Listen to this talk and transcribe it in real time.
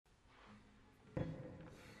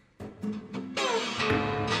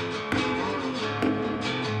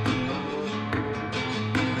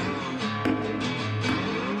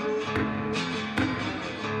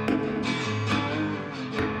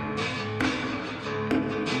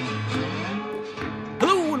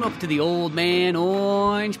to the Old Man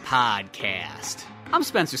Orange podcast. I'm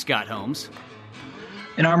Spencer Scott Holmes.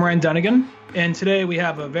 And I'm Ryan Dunnigan. And today we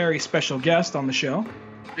have a very special guest on the show.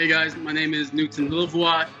 Hey guys, my name is Newton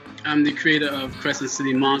Lilavois. I'm the creator of Crescent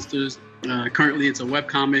City Monsters. Currently it's a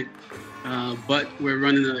webcomic, but we're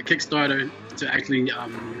running a Kickstarter to actually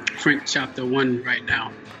print chapter 1 right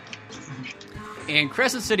now. And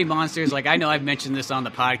Crescent City Monsters, like I know I've mentioned this on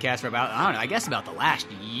the podcast for about, I don't know, I guess about the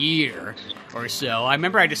last year or so. I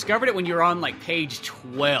remember I discovered it when you were on like page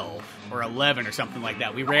 12 or 11 or something like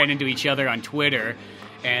that. We ran into each other on Twitter,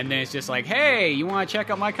 and then it's just like, hey, you want to check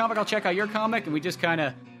out my comic? I'll check out your comic. And we just kind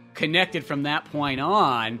of connected from that point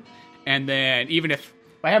on. And then even if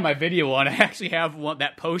I have my video on, I actually have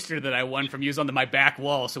that poster that I won from you on my back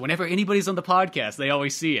wall. So whenever anybody's on the podcast, they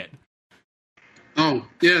always see it. Oh,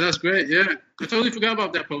 yeah, that's great. Yeah, I totally forgot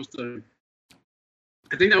about that poster.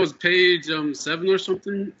 I think that was page 7 or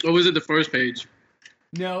something. Or was it the first page?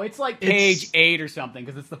 No, it's like page 8 or something,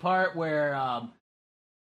 because it's the part where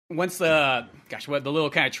once the little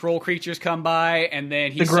kind of troll creatures come by, and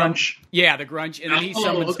then the Grunch. The Grunch, and then he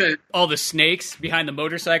summons all the snakes behind the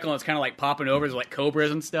motorcycle, and it's kind of like popping over, there's like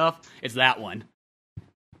cobras and stuff. It's that one.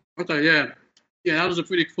 Okay, yeah. Yeah, that was a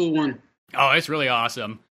pretty cool one. Oh, it's really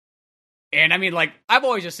awesome. And I mean, like, I've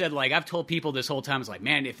always just said, like, I've told people this whole time, it's like,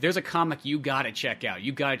 man, if there's a comic you gotta check out,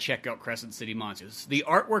 Crescent City Monsters. The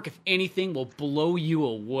artwork, if anything, will blow you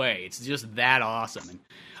away. It's just that awesome. And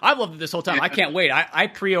I've loved it this whole time. I can't wait. I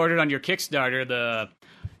pre-ordered on your Kickstarter the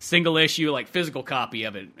single issue, like, physical copy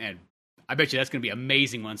of it, and I bet you that's gonna be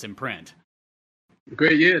amazing once in print.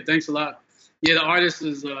 Great, yeah, thanks a lot. Yeah, the artist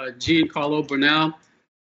is Giancarlo Bernal.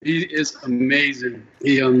 He is amazing.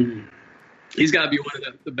 He's got to be one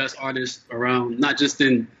of the best artists around, not just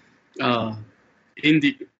in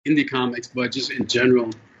indie comics, but just in general.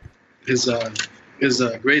 His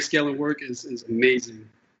grayscaling work is amazing.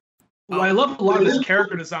 Well, I love a lot of his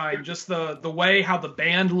character design, just the way how the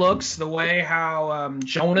band looks, the way how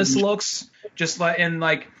Jonas looks, just like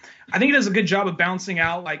I think he does a good job of balancing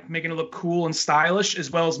out, like making it look cool and stylish,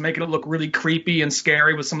 as well as making it look really creepy and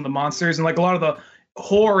scary with some of the monsters, and like a lot of the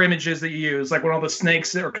horror images that you use, like when all the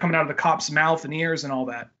snakes that are coming out of the cop's mouth and ears and all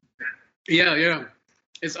that. Yeah.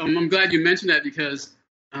 It's I'm glad you mentioned that, because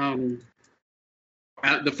the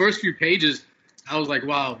first few pages, I was like,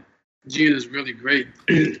 wow, Gian is really great.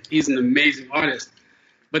 He's an amazing artist.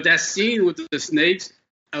 But that scene with the snakes,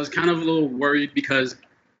 I was kind of a little worried, because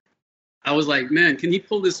I was like, man, can he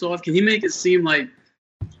pull this off? Can he make it seem like,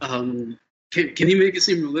 can he make it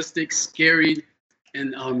seem realistic, scary,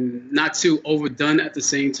 and not too overdone at the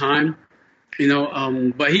same time,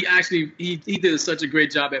 but he actually he did such a great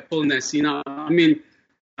job at pulling that scene out. I mean,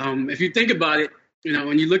 if you think about it,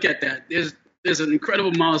 when you look at that, there's an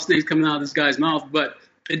incredible amount of snakes coming out of this guy's mouth, but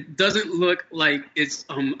it doesn't look like it's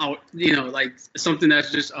like something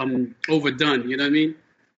that's just overdone. You know what I mean?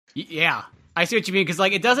 Yeah. I see what you mean, because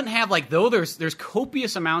like it doesn't have like, though there's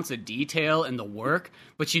copious amounts of detail in the work,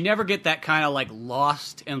 but you never get that kind of like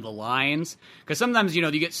lost in the lines. Because sometimes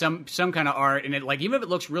you get some kind of art, and it like even if it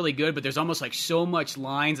looks really good, but there's almost like so much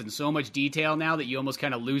lines and so much detail now that you almost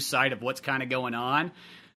kind of lose sight of what's kind of going on.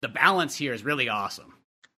 The balance here is really awesome.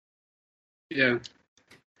 Yeah.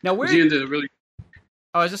 Now where? Really.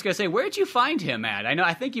 I was just gonna say, where did you find him at?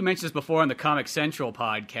 I think you mentioned this before on the Comic Central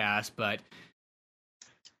podcast, but.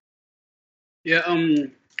 Yeah,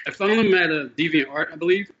 I found him at a DeviantArt, I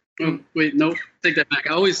believe. Wait, no, take that back.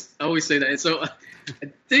 I always say that. So I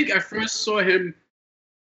think I first saw him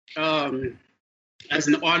as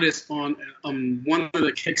an artist on one of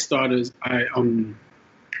the Kickstarters.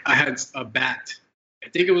 I had a bat. I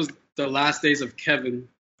think it was The Last Days of Kevin.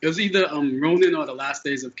 It was either Ronin or The Last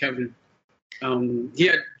Days of Kevin. He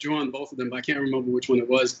had drawn both of them, but I can't remember which one it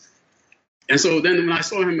was. And so then when I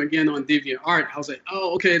saw him again on DeviantArt, I was like,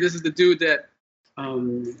 oh, okay, this is the dude that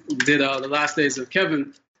did The Last Days of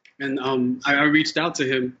Kevin. And I reached out to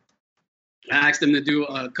him. I asked him to do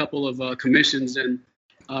a couple of commissions, and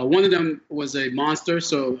one of them was a monster.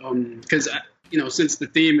 So because, since the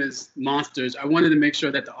theme is monsters, I wanted to make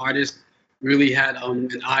sure that the artist really had an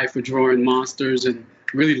eye for drawing monsters and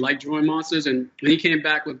really liked drawing monsters. And when he came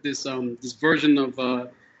back with this this version of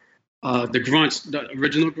the Grunch, the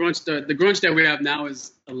original Grunch, the Grunch that we have now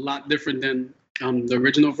is a lot different than the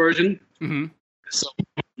original version. Mm-hmm. So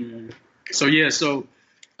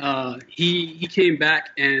he came back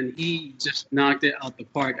and he just knocked it out the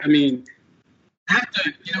park. I mean,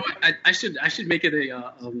 I should make it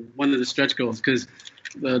a one of the stretch goals, because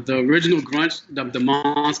the original Grunch, the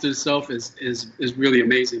monster itself is really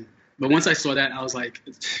amazing. But once I saw that, I was like,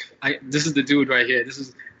 this is the dude right here. This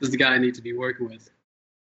is the guy I need to be working with.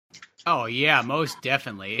 Oh yeah, most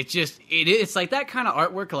definitely. It's like that kind of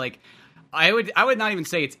artwork. Like I would not even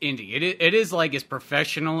say it's indie. It is like as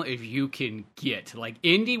professional as you can get. Like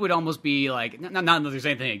indie would almost be like not that there's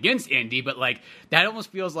anything against indie, but like that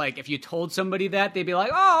almost feels like if you told somebody that, they'd be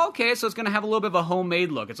like, oh okay, so it's gonna have a little bit of a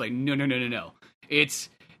homemade look. It's like no.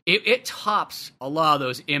 It tops a lot of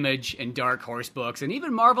those Image and Dark Horse books and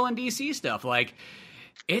even Marvel and DC stuff. Like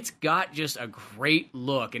it's got just a great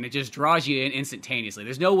look, and it just draws you in instantaneously.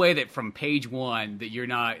 There's no way that from page one that you're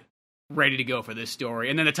not ready to go for this story.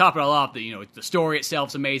 And then to top it all off, the story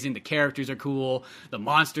itself's amazing, the characters are cool, the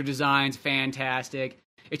monster design's fantastic.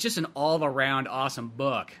 It's just an all-around awesome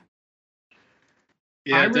book.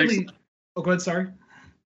 Yeah, Oh, go ahead, sorry.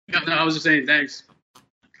 No, I was just saying thanks.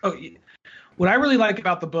 Oh, what I really like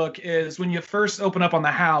about the book is when you first open up on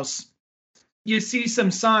the house, you see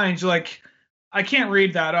some signs, you're like, I can't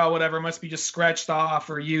read that. Oh, whatever. It must be just scratched off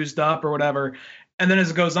or used up or whatever. And then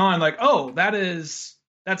as it goes on, like, oh, that's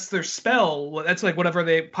their spell. That's like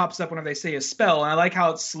whatever pops up whenever they say a spell. And I like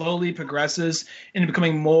how it slowly progresses into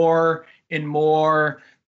becoming more and more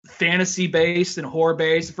fantasy based and horror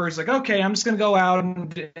based. At first, like, okay, I'm just gonna go out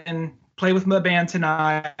and play with my band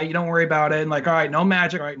tonight. You don't worry about it. And like, all right, no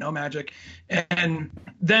magic. All right, no magic. And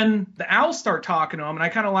then the owls start talking to him. And I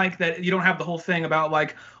kind of like that you don't have the whole thing about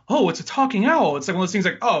like, oh, it's a talking owl. It's like one of those things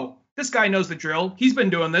like, oh, this guy knows the drill. He's been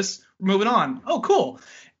doing this. We're moving on. Oh, cool.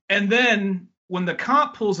 And then when the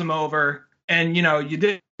cop pulls him over and, you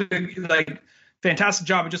did like fantastic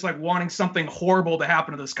job of just like wanting something horrible to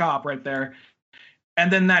happen to this cop right there.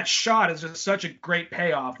 And then that shot is just such a great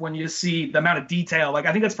payoff when you see the amount of detail. Like,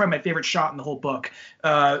 I think that's probably my favorite shot in the whole book.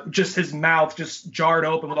 Just his mouth just jarred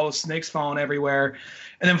open with all the snakes falling everywhere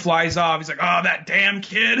and then flies off. He's like, oh, that damn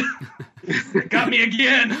kid got me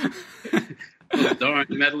again. Oh, darn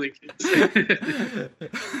meddling kids.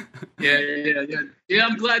 Yeah,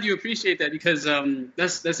 I'm glad you appreciate that because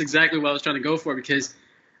that's exactly what I was trying to go for, because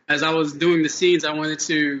as I was doing the scenes, I wanted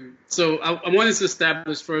to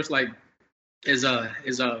establish first, like, his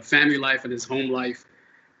family life and his home life.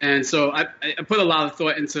 And so I put a lot of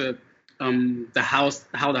thought into the house,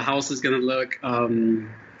 how the house is going to look.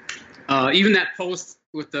 Even that post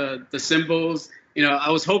with the symbols,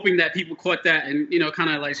 I was hoping that people caught that and,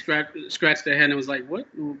 kind of like scratched their head and was like, what?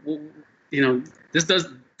 This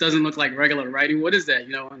doesn't look like regular writing. What is that?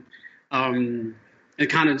 And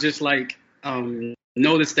kind of just like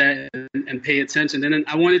notice that and pay attention. And then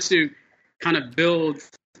I wanted to kind of build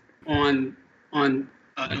on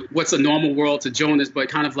what's a normal world to Jonas, but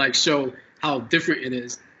kind of like show how different it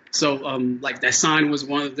is. So like that sign was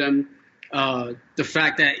one of them. The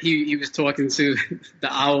fact that he was talking to the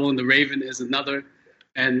owl and the raven is another.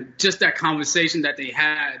 And just that conversation that they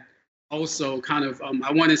had also kind of,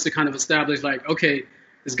 I wanted to kind of establish like, okay,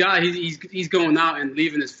 this guy, he's going out and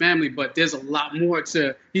leaving his family, but there's a lot more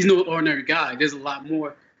he's no ordinary guy. There's a lot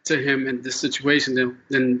more to him in this situation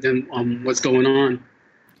than what's going on.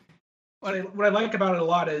 What I like about it a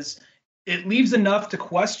lot is it leaves enough to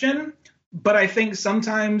question, but I think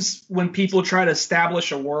sometimes when people try to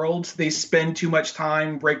establish a world, they spend too much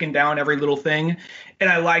time breaking down every little thing. And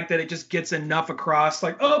I like that it just gets enough across,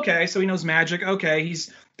 like, oh, okay, so he knows magic. Okay,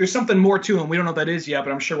 there's something more to him. We don't know what that is yet,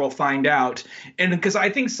 but I'm sure we'll find out. And because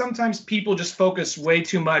I think sometimes people just focus way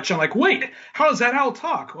too much on like, wait, how does that owl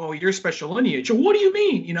talk? Oh, you're special lineage. What do you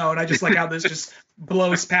mean? And I just like how this just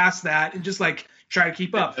blows past that and just like try to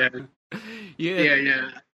keep up. Yeah.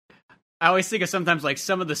 I always think of sometimes like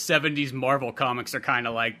some of the 70s Marvel comics are kind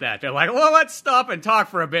of like that. They're like, well, let's stop and talk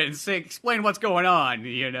for a bit and explain what's going on.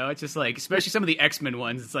 It's just like, especially some of the X-Men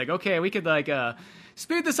ones. It's like, okay, we could like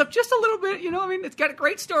speed this up just a little bit. It's got a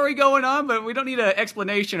great story going on, but we don't need an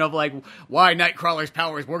explanation of like why Nightcrawler's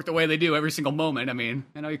powers work the way they do every single moment. I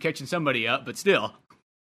know you're catching somebody up, but still.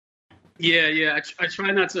 Yeah. I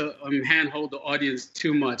try not to handhold the audience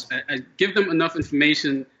too much. I give them enough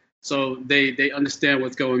information so they understand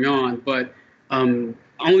what's going on, but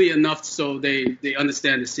only enough so they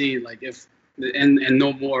understand the scene, like and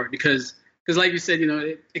no more, because like you said,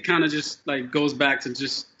 it kind of just like goes back to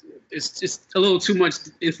just it's just a little too much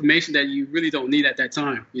information that you really don't need at that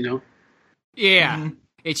time, Yeah. Mm-hmm.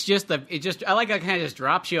 It's just I like how it kind of just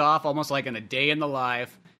drops you off almost like in a day in the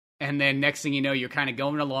life. And then next thing you know, you're kind of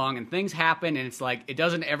going along and things happen and it's like, it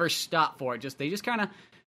doesn't ever stop for it. They just kind of,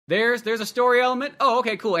 there's a story element. Oh,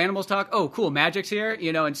 okay, cool. Animals talk. Oh, cool. Magic's here,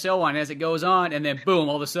 and so on as it goes on. And then boom,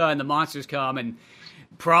 all of a sudden the monsters come and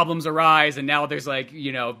problems arise. And now there's like,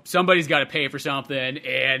 somebody's got to pay for something.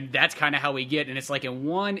 And that's kind of how we get. And it's like in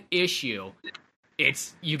one issue,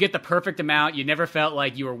 you get the perfect amount. You never felt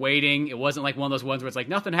like you were waiting. It wasn't like one of those ones where it's like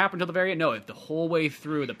nothing happened till the very end. No, the whole way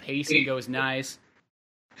through the pacing goes nice.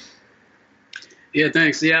 Yeah,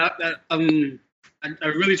 thanks. Yeah, I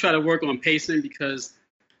really try to work on pacing because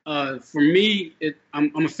for me,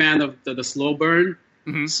 I'm a fan of the slow burn.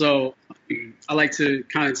 Hmm. So I like to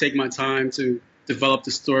kind of take my time to develop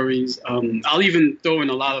the stories. I'll even throw in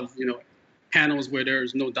a lot of panels where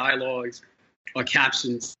there's no dialogues or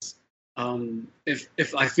captions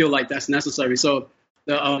if I feel like that's necessary. So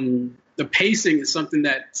the pacing is something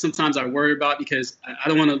that sometimes I worry about because I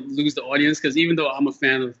don't want to lose the audience. Because even though I'm a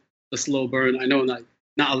fan of the slow burn, I know not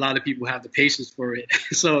a lot of people have the patience for it.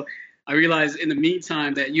 So I realize in the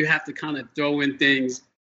meantime that you have to kind of throw in things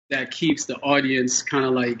that keeps the audience kind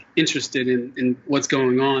of like interested in what's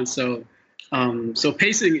going on. So so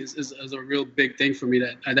pacing is a real big thing for me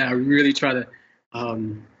that I really try to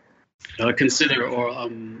consider or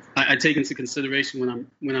I take into consideration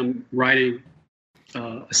when I'm writing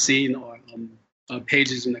a scene or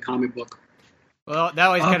pages in the comic book. Well, that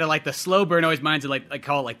always kind of like the slow burn always reminds of like I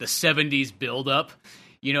call it like the 70s build up.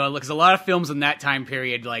 Because a lot of films in that time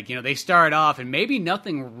period, like, they start off and maybe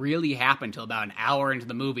nothing really happened until about an hour into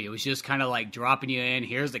the movie. It was just kind of like dropping you in,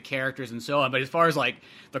 here's the characters and so on. But as far as like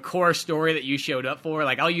the core story that you showed up for,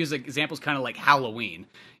 like I'll use examples kind of like Halloween,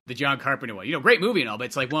 the John Carpenter one. Great movie and all, but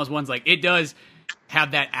it's like one of those ones like it does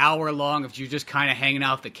have that hour long of you just kind of hanging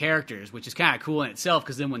out with the characters, which is kind of cool in itself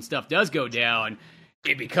because then when stuff does go down,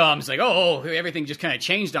 it becomes like, oh, everything just kind of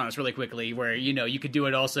changed on us really quickly, where, you could do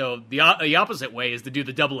it also, the opposite way is to do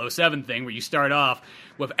the 007 thing, where you start off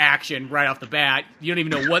with action right off the bat, you don't even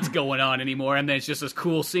know what's going on anymore, and then it's just this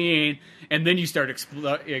cool scene, and then you start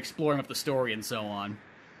exploring up the story and so on.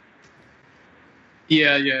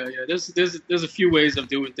 Yeah. There's a few ways of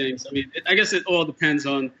doing things. I mean, I guess it all depends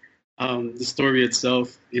on the story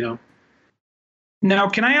itself, Now,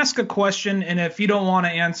 can I ask a question? And if you don't want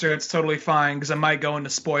to answer, it's totally fine because I might go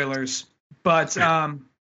into spoilers. But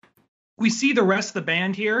we see the rest of the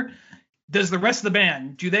band here. Does the rest of the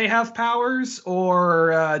band, do they have powers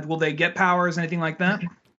or will they get powers, anything like that?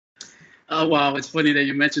 Oh, wow. It's funny that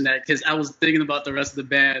you mentioned that because I was thinking about the rest of the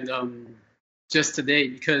band just today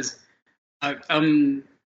because I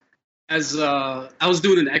was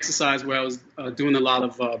doing an exercise where I was doing a lot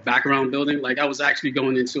of background building. Like I was actually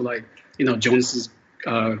going into like, Jonas's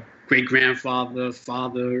great grandfather,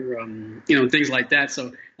 father, things like that.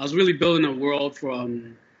 So I was really building a world for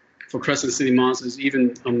Crescent City Monsters,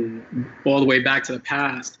 even all the way back to the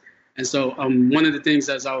past. And so one of the things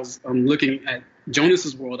as I was looking at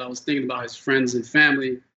Jonas's world, I was thinking about his friends and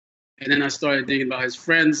family, and then I started thinking about his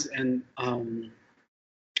friends, and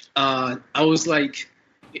I was like,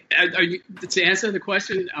 to answer the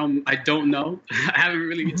question, I don't know. I haven't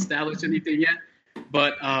really established anything yet.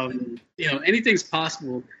 But anything's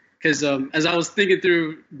possible because as I was thinking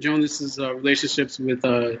through Jonas's relationships with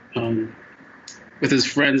his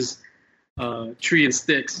friends, Tree and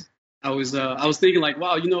Sticks, I was thinking like,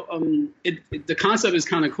 wow, the concept is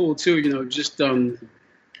kind of cool too. Just three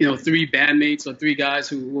bandmates or three guys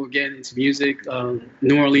who were getting into music,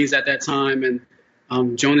 New Orleans at that time,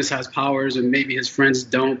 and Jonas has powers and maybe his friends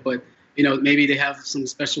don't, but maybe they have some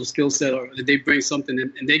special skill set or they bring something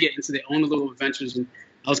and they get into their own little adventures. And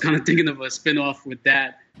I was kind of thinking of a spin-off with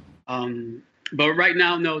that. But right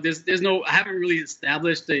now, no, there's no, I haven't really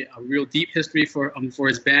established a real deep history for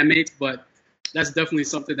his bandmates, but that's definitely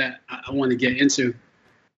something that I want to get into.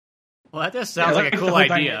 Well, that just sounds like a cool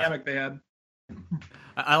idea. Dynamic they had.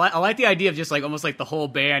 I like the idea of just like almost like the whole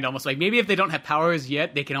band, almost like maybe if they don't have powers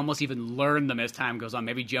yet, they can almost even learn them as time goes on.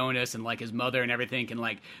 Maybe Jonas and like his mother and everything can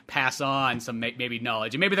like pass on some maybe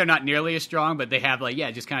knowledge, and maybe they're not nearly as strong, but they have like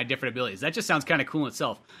just kind of different abilities. That just sounds kind of cool in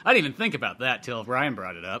itself. I didn't even think about that till Ryan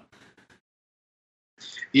brought it up.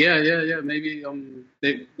 Yeah. Maybe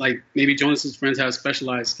maybe Jonas's friends have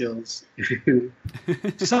specialized skills.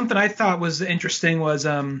 Something I thought was interesting was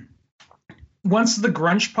once the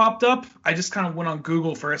grunge popped up, I just kind of went on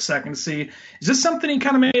Google for a second to see, is this something he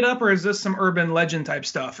kind of made up or is this some urban legend type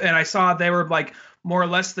stuff? And I saw they were like more or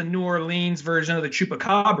less the New Orleans version of the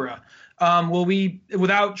Chupacabra. Will we,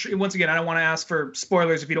 once again, I don't want to ask for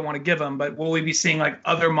spoilers if you don't want to give them, but will we be seeing like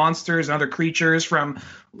other monsters and other creatures from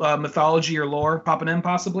mythology or lore popping in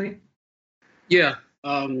possibly? Yeah.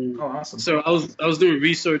 Awesome. So I was doing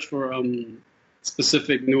research for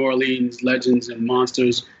specific New Orleans legends and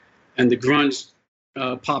monsters, and the grunge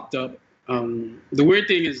popped up. The weird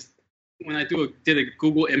thing is when I did a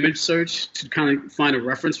Google image search to kind of find a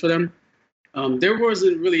reference for them, there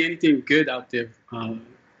wasn't really anything good out there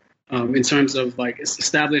in terms of like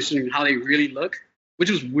establishing how they really look, which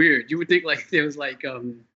was weird. You would think like there was like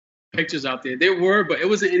pictures out there. There were, but it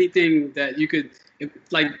wasn't anything that you could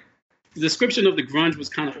the description of the grunge was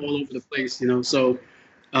kind of all over the place, So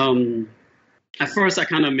at first I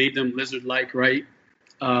kind of made them lizard-like, right?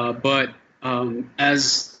 But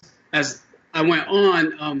as I went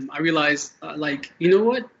on, I realized, like, you know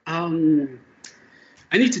what?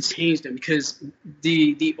 I need to change them because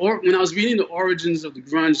when I was reading the origins of the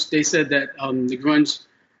grunge, they said that the grunge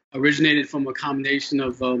originated from a combination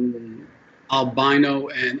of albino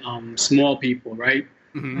and small people, right?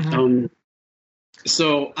 Mm-hmm.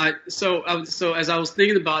 So as I was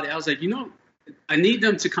thinking about it, I was like, you know, I need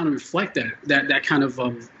them to kind of reflect that kind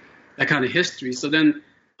of history. So then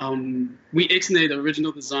we ixnayed the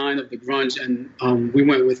original design of the grunge, and we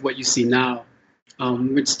went with what you see now,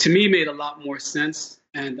 which to me made a lot more sense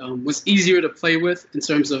and was easier to play with in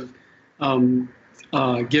terms of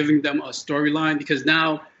giving them a storyline. Because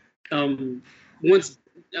now,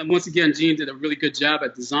 once again, Gene did a really good job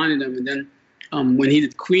at designing them, and then when he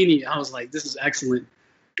did Queenie, I was like, this is excellent.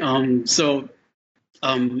 So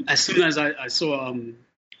as soon as I saw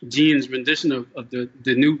Gene's rendition of the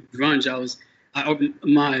new grunge,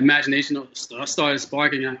 my imagination started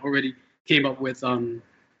sparking. I already came up with a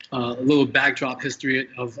little backdrop history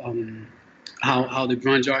of how the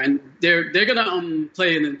grunge are, and they're gonna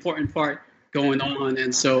play an important part going on,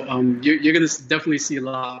 and so you're gonna definitely see a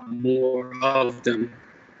lot more of them.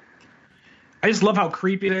 I just love how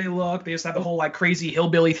creepy they look. They just have the whole like crazy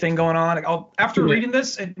hillbilly thing going on. After reading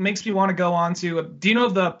this, it makes me want to go on to. Do you know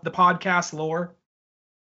the podcast Lore?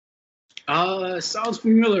 Sounds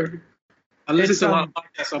familiar. I listen to a lot of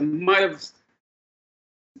podcasts. I might have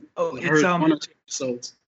heard one or two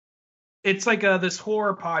episodes. It's like this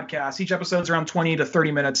horror podcast. Each episode's around 20 to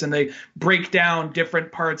 30 minutes, and they break down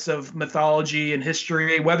different parts of mythology and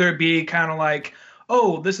history, whether it be kind of like,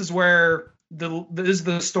 oh, this is where this is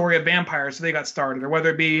the story of vampires, so they got started, or whether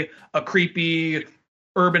it be a creepy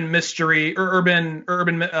urban mystery or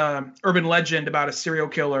urban legend about a serial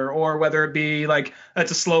killer, or whether it be like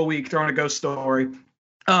it's a slow week throwing a ghost story.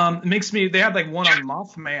 It makes me. They had like one on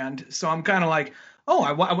Mothman, so I'm kind of like,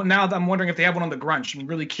 oh, now I'm wondering if they have one on the grunge. I'm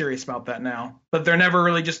really curious about that now. But they're never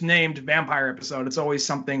really just named vampire episode. It's always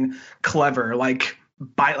something clever, like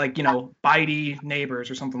bitey neighbors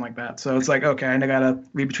or something like that. So it's like, okay, I gotta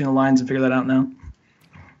read between the lines and figure that out now.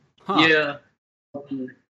 Huh. Yeah.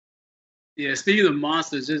 Yeah. Speaking of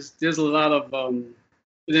monsters, there's a lot of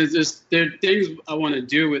there are things I want to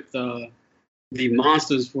do with the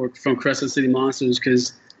monsters from Crescent City Monsters,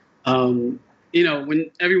 because when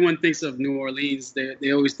everyone thinks of New Orleans,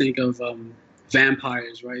 they always think of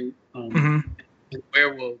vampires, right? And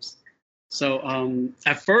werewolves. So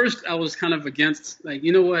at first I was kind of against, like,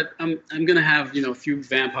 you know what, I'm gonna have a few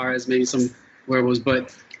vampires, maybe some werewolves,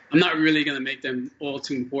 but I'm not really gonna make them all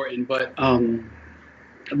too important. But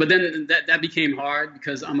then that became hard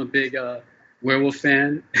because I'm a big werewolf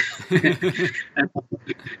fan,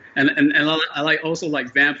 and I also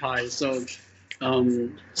like vampires. So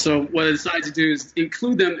what I decided to do is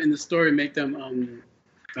include them in the story, make them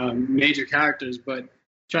major characters, but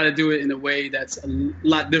try to do it in a way that's a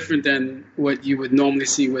lot different than what you would normally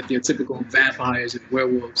see with your typical vampires and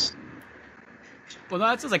werewolves. Well, no,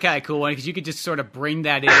 that sounds like kind of cool one, because you could just sort of bring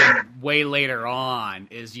that in way later on.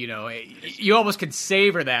 You almost could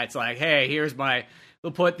savor that. It's like, hey,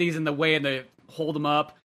 we'll put these in the way and hold them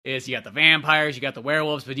up. Is you got the vampires, you got the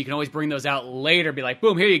werewolves, but you can always bring those out later. Be like,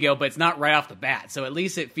 boom, here you go. But it's not right off the bat. So at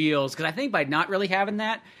least it feels, because I think by not really having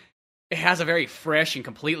that, it has a very fresh and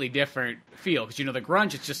completely different feel. Because, the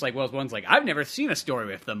grunge, it's just like, well, one's like, I've never seen a story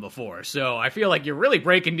with them before. So I feel like you're really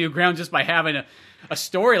breaking new ground just by having a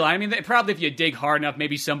storyline. I mean, probably if you dig hard enough,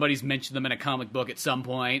 maybe somebody's mentioned them in a comic book at some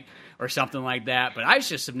point or something like that. But I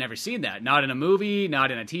just have never seen that. Not in a movie,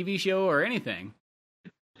 not in a TV show or anything.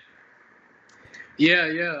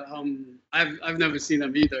 Yeah. I've never seen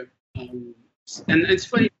them either. And it's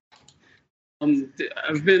funny.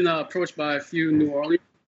 I've been approached by a few New Orleans.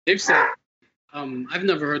 They've said, I've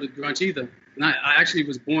never heard of grunge either. And I actually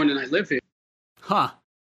was born and I live here. Huh.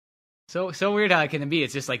 So weird how it can be.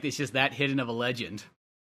 It's just like, it's just that hidden of a legend.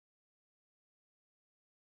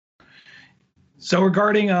 So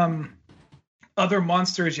regarding other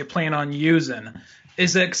monsters you plan on using,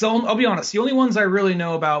 is it, because I'll be honest, the only ones I really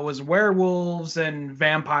know about was werewolves and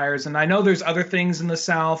vampires. And I know there's other things in the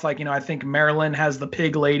South. Like, I think Maryland has the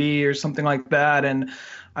pig lady or something like that. And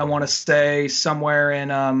I want to say somewhere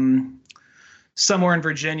in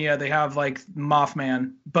Virginia, they have like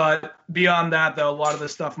Mothman. But beyond that, though, a lot of the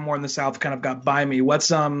stuff more in the South kind of got by me. What's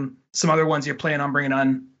some other ones you're planning on bringing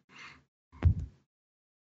on?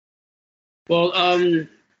 Well,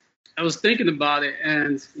 I was thinking about it,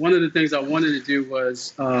 and one of the things I wanted to do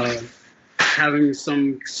was having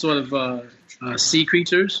some sort of sea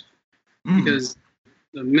creatures, because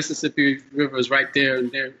the Mississippi River is right there,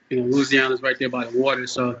 and there, Louisiana is right there by the water.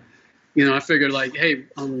 So, I figured like, hey,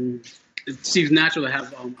 it seems natural to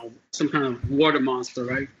have some kind of water monster,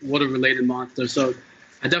 right? Water related monster. So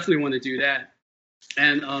I definitely want to do that.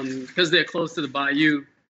 And because they're close to the bayou,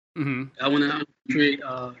 I want to create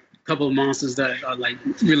a couple of monsters that are like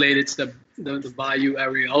related to the bayou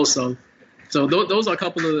area also. So those are a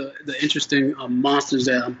couple of the interesting monsters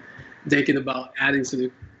that I'm thinking about adding to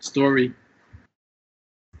the story.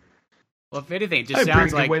 Well, if anything, it just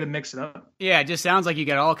sounds like a way to mix it up. Yeah, it just sounds like you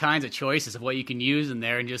got all kinds of choices of what you can use in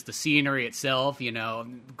there, and just the scenery itself.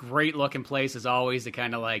 Great looking place as always to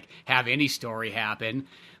kind of like have any story happen.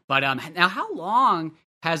 But now, how long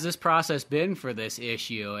has this process been for this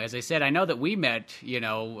issue? As I said, I know that we met,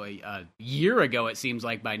 a year ago. It seems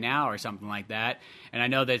like by now, or something like that. And I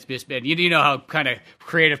know that it's just been, you know how kind of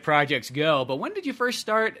creative projects go. But when did you first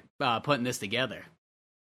start putting this together?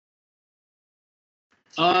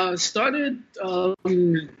 Started, I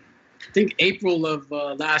think April of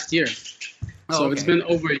last year. So It's been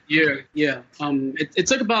over a year. Yeah. It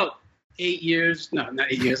took about 8 years. No,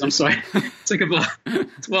 not 8 years. I'm sorry. It took about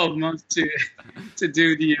 12 months to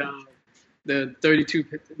do the 32,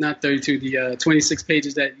 not 32, the 26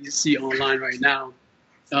 pages that you see online right now.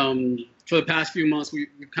 For the past few months, we've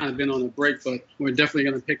kind of been on a break, but we're definitely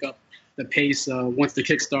going to pick up the pace once the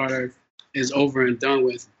Kickstarter is over and done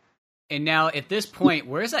with. And now, at this point,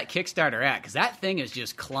 where's that Kickstarter at? Because that thing has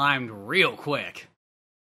just climbed real quick.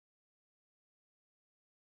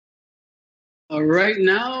 Right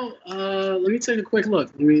now, let me take a quick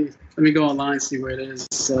look. Let me go online and see where it is.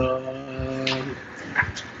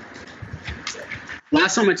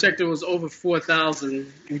 Last time I checked, it was over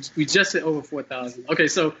 4,000. We just hit over 4,000. Okay,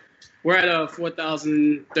 so we're at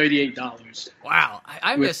 $4,038. Wow,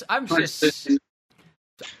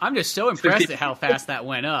 I'm just so impressed at how fast that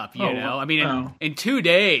went up. I mean, in 2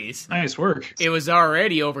 days, nice work. It was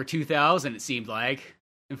already over 2,000. It seemed like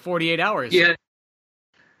in 48 hours.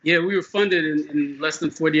 Yeah, we were funded in less than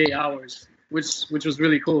 48 hours, which was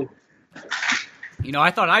really cool. I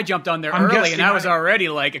thought I jumped on there early, and I was already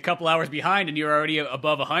like a couple hours behind, and you were already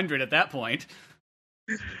above 100 at that point.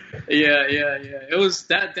 Yeah. It was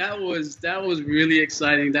that was really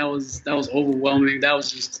exciting. That was overwhelming. That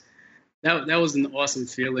was an awesome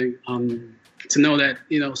feeling. To know that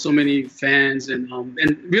so many fans and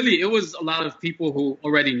really it was a lot of people who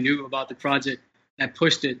already knew about the project that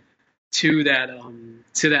pushed it to that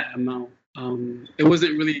amount. It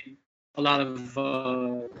wasn't really a lot of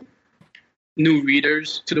new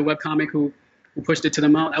readers to the webcomic who pushed it to the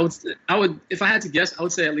amount. I would if I had to guess, I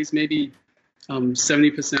would say at least maybe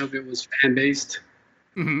 70% of it was fan based.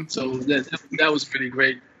 Mm-hmm. So that was pretty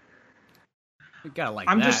great.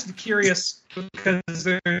 I'm just curious because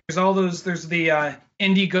there's all those. There's the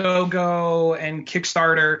Indiegogo and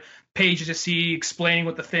Kickstarter pages to see explaining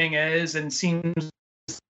what the thing is, and seems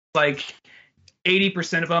like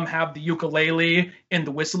 80% of them have the ukulele and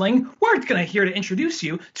the whistling. We're going to here to introduce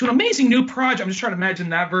you to an amazing new project. I'm just trying to imagine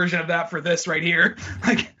that version of that for this right here.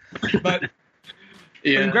 But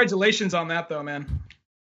congratulations on that, though, man.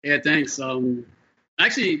 Yeah, thanks.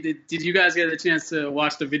 Actually, did you guys get a chance to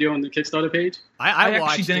watch the video on the Kickstarter page? I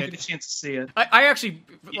actually didn't get a chance to see it. I actually,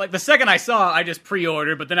 the second I saw, I just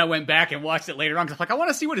pre-ordered, but then I went back and watched it later on because I want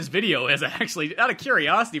to see what his video is, actually, out of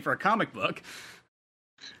curiosity for a comic book.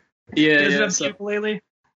 Yeah, Does it have the ukulele?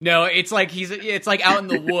 No, it's like it's like out in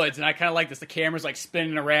the woods, and I kind of like this. The camera's like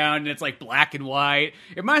spinning around, and it's like black and white.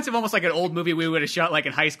 It reminds me of almost like an old movie we would have shot like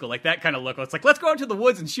in high school, like that kind of look. It's like, let's go out to the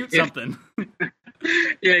woods and shoot something.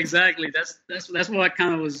 Yeah, exactly. That's what I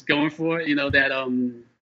kind of was going for. That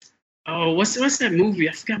what's that movie?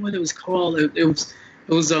 I forgot what it was called. It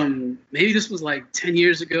was maybe this was like 10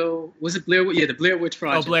 years ago. Was it Blair Witch? Yeah, the Blair Witch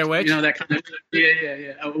Project. Oh, Blair Witch. That kind of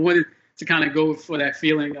yeah. I wanted to kind of go for that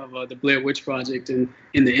feeling of the Blair Witch Project in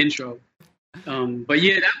the intro. But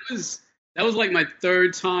yeah, that was like my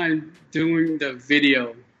third time doing the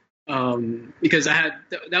video, because that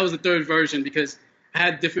was the third version, because I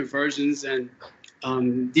had different versions, and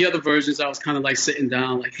the other versions I was kind of like sitting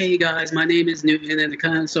down like, hey guys, my name is Newton, and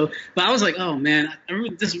but I was like, oh man,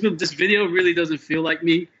 this video really doesn't feel like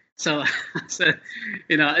me. So I said,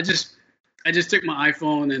 I just took my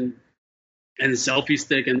iPhone and a selfie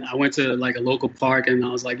stick, and I went to like a local park, and I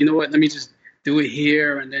was like, you know what, let me just do it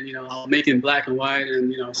here, and then I'll make it in black and white,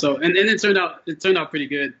 and so and it turned out pretty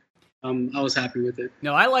good. I was happy with it.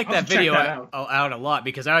 No, I like that video out a lot,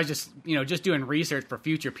 because I was just doing research for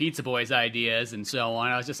future Pizza Boys ideas and so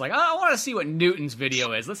on. I was just like, I want to see what Newton's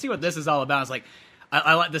video is. Let's see what this is all about. It's like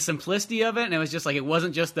I like the simplicity of it, and it was just like, it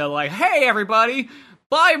wasn't just the like, hey everybody,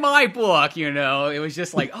 buy my book, you know. It was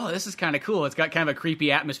just like, oh, this is kind of cool. It's got kind of a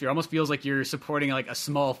creepy atmosphere. Almost feels like you're supporting like a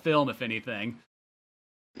small film, if anything.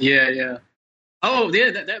 Yeah. Oh,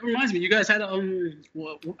 yeah, that reminds me. You guys had I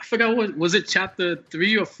forgot what was it, chapter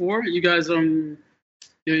 3 or 4? You guys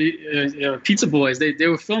Pizza Boys. They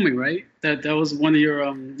were filming, right? That was one of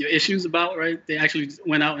your issues about, right? They actually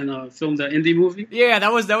went out and filmed an indie movie. Yeah,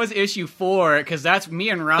 that was issue 4 because that's me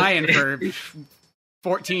and Ryan for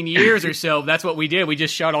 14 years or so. That's what we did. We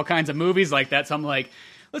just shot all kinds of movies like that. So I'm like,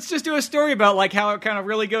 let's just do a story about like how it kind of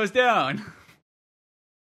really goes down.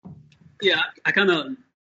 Yeah,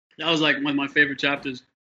 that was like one of my favorite chapters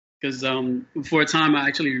because for a time I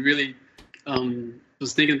actually really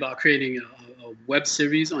was thinking about creating a web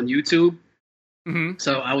series on YouTube. Mm-hmm.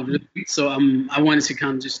 So I wanted to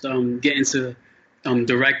kind of just get into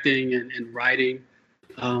directing and writing.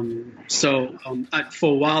 For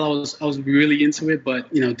a while I was really into it,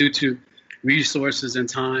 but due to resources and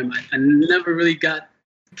time, I never really got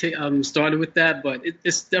started with that. But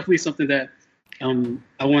it's definitely something that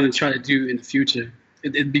I want to try to do in the future.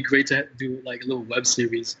 It'd be great to do like a little web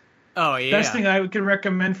series. Oh yeah. Best thing I can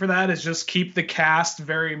recommend for that is just keep the cast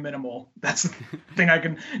very minimal. That's the thing I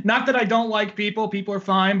can. Not that I don't like people. People are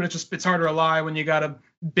fine, but it's hard to rely when you got a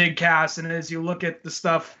big cast. And as you look at the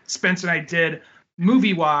stuff Spencer and I did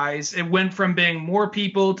movie wise, it went from being more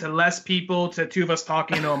people to less people to two of us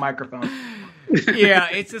talking into a microphone. Yeah,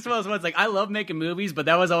 it's just one of those ones, like, I love making movies, but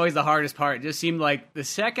that was always the hardest part. It just seemed like the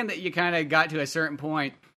second that you kind of got to a certain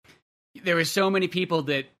point, there were so many people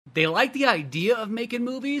that they like the idea of making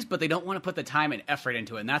movies, but they don't want to put the time and effort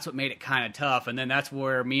into it, and that's what made it kind of tough. And then that's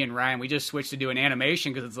where me and Ryan, we just switched to doing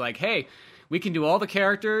animation, because it's like, hey, we can do all the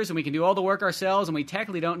characters, and we can do all the work ourselves, and we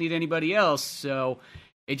technically don't need anybody else, so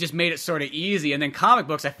it just made it sort of easy. And then comic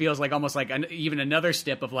books, I feel, is like almost like even another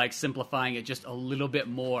step of like simplifying it just a little bit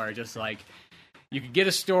more, just like, you could get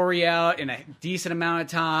a story out in a decent amount of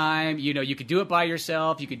time. You could do it by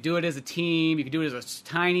yourself. You could do it as a team. You could do it as a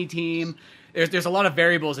tiny team. There's a lot of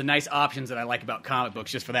variables and nice options that I like about comic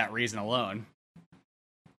books just for that reason alone.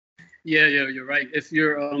 Yeah, you're right. If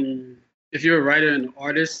you're a writer and an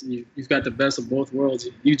artist, you've got the best of both worlds.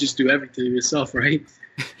 You just do everything yourself, right?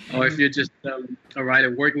 Or if you're just a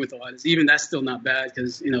writer working with artists, even that's still not bad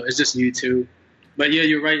because it's just you two. But yeah,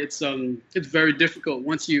 you're right. It's very difficult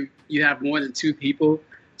once you have more than two people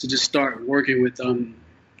to just start working with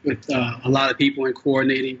a lot of people and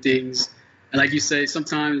coordinating things. And like you say,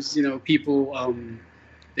 sometimes people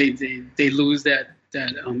they lose that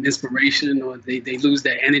inspiration, or they lose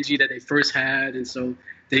that energy that they first had, and so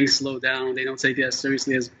things slow down. They don't take it as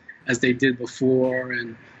seriously as they did before,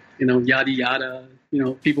 and yada yada.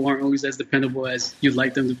 People aren't always as dependable as you'd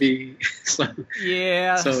like them to be. So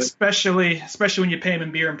especially when you pay them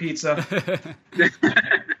in beer and pizza.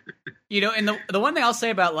 And the one thing I'll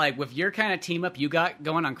say about like with your kind of team up you got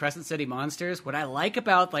going on Crescent City Monsters, what I like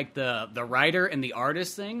about like the writer and the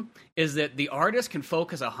artist thing is that the artist can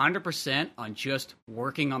focus 100% on just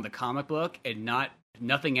working on the comic book and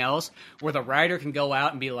nothing else, where the writer can go out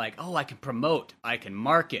and be like, oh, I can promote, I can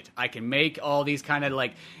market, I can make all these kind of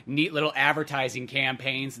like neat little advertising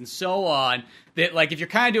campaigns and so on, that like if you're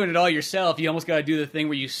kind of doing it all yourself, you almost got to do the thing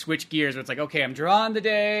where you switch gears, where it's like, okay, I'm drawing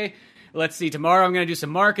today, let's see, tomorrow I'm going to do some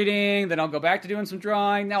marketing, then I'll go back to doing some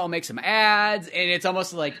drawing, now I'll make some ads, and it's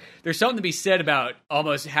almost like there's something to be said about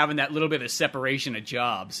almost having that little bit of separation of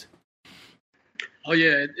jobs. Oh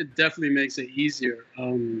yeah, it definitely makes it easier.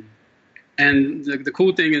 And the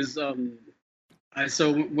cool thing is,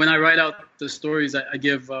 so when I write out the stories, I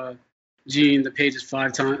give Gene the pages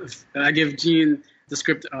 5 times. I give Gene the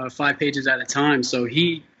script 5 pages at a time. So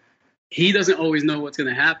he doesn't always know what's going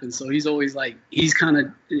to happen. So he's always like, he's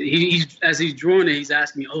as he's drawing it, he's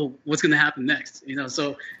asking me, oh, what's going to happen next?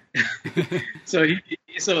 So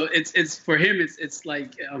it's for him, it's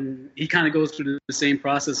like he kind of goes through the same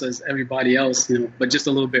process as everybody else, but just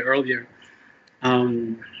a little bit earlier.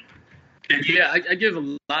 And yeah, I give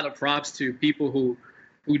a lot of props to people who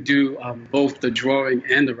do both the drawing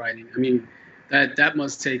and the writing. I mean, that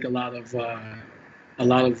must take a lot of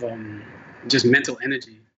just mental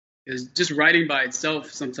energy. Because just writing by itself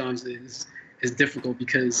sometimes is difficult,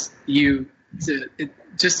 because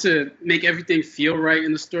just to make everything feel right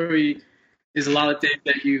in the story is a lot of things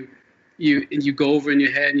that you go over in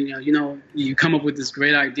your head. And, you come up with this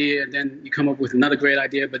great idea, and then you come up with another great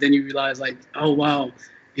idea, but then you realize like, oh wow.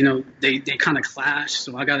 They kind of clash,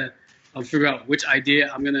 so I gotta figure out which idea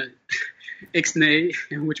I'm gonna ixnay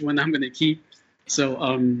and which one I'm gonna keep. So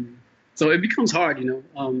it becomes hard,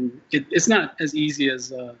 it's not as easy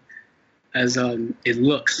as it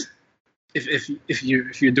looks if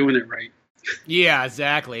you're doing it right. Yeah,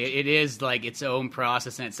 exactly. It is like its own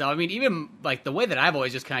process in itself. I mean, even like the way that I've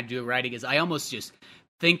always just kind of do writing is I almost just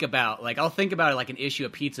think about like I'll think about it like an issue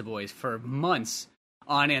of Pizza Boys for months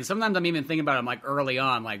on end. Sometimes I'm even thinking about it like early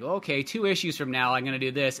on, like okay, 2 issues from now I'm going to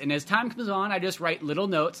do this. And as time comes on, I just write little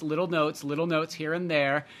notes here and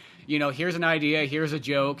there. You know, here's an idea, here's a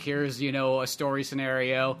joke, here's a story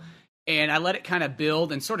scenario. And I let it kind of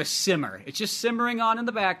build and sort of simmer. It's just simmering on in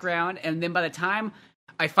the background, and then by the time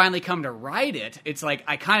I finally come to write it, it's like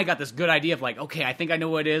I kind of got this good idea of like, okay, I think I know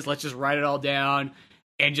what it is. Let's just write it all down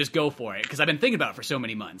and just go for it, because I've been thinking about it for so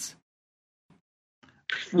many months.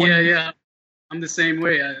 Yeah. I'm the same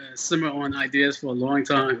way. I simmer on ideas for a long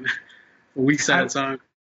time, for weeks at a time.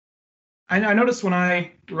 I notice when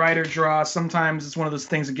I write or draw, sometimes it's one of those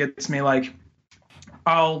things that gets me like,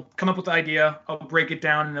 I'll come up with the idea, I'll break it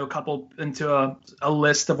down into a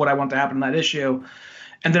list of what I want to happen in that issue,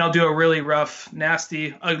 and then I'll do a really rough,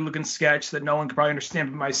 nasty, ugly-looking sketch that no one can probably understand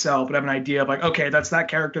but myself, but I have an idea of like, okay, that's that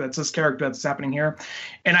character, that's this character, that's happening here.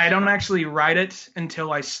 And I don't actually write it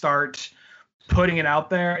until I start putting it out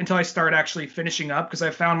there, until I start actually finishing up, because I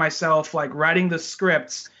found myself like writing the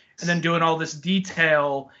scripts and then doing all this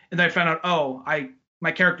detail, and then I found out,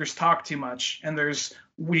 my characters talk too much, and there's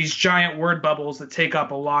these giant word bubbles that take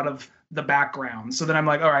up a lot of the background. So then I'm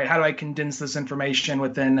like, all right, how do I condense this information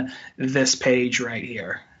within this page right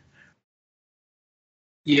here?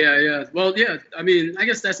 Yeah. Well, yeah. I mean, I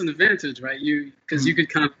guess that's an advantage, right? Because you could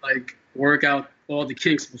kind of like work out all the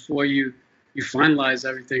kinks before you finalize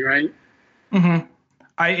everything, right? Mm-hmm.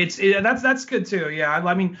 That's good too. Yeah.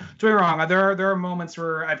 I mean, don't get me wrong. There are moments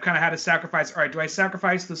where I've kind of had to sacrifice. All right, do I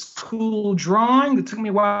sacrifice this cool drawing that took me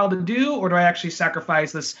a while to do, or do I actually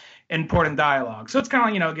sacrifice this important dialogue? So it's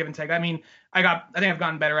kind of give and take. I mean, I think I've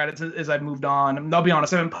gotten better at it as I've moved on. And I'll be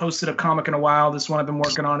honest, I haven't posted a comic in a while. This one I've been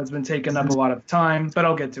working on has been taking up a lot of time, but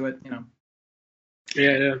I'll get to it.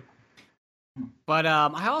 Yeah. But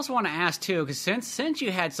I also want to ask too, because since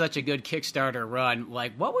you had such a good Kickstarter run,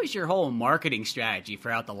 like what was your whole marketing strategy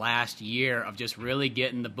throughout the last year of just really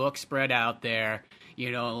getting the book spread out there,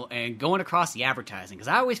 and going across the advertising? Because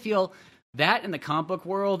I always feel that in the comic book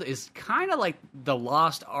world is kind of like the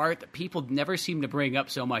lost art that people never seem to bring up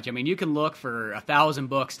so much. I mean, you can look for 1,000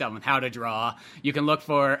 books on how to draw. You can look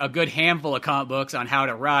for a good handful of comic books on how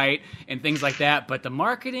to write and things like that. But the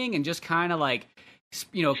marketing and just kind of like,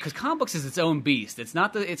 because comic books is its own beast. It's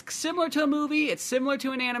similar to a movie. It's similar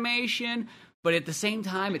to an animation. But at the same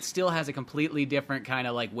time, it still has a completely different kind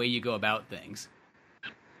of like way you go about things.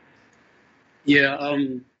 Yeah.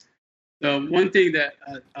 The one thing that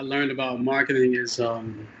I learned about marketing is half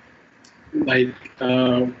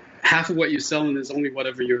of what you're selling is only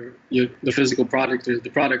whatever the physical product is,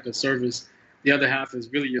 the product or service. The other half is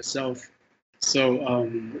really yourself. So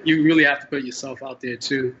you really have to put yourself out there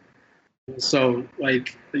too. So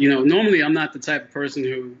normally I'm not the type of person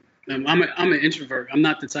who I'm an introvert. I'm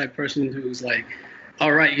not the type of person who's like,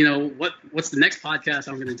 all right, what's the next podcast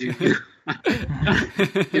I'm going to do?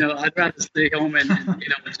 I'd rather stay home and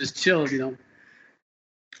just chill,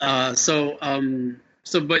 So I've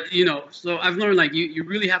learned like you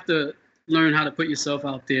really have to learn how to put yourself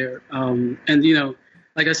out there. And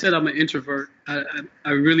like I said, I'm an introvert. I'm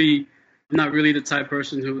not really the type of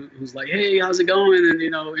person who's like, hey, how's it going? And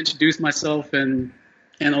introduce myself and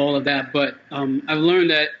all of that. But I've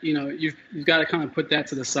learned that you've got to kind of put that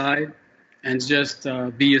to the side and just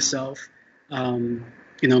be yourself.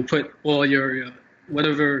 Put all your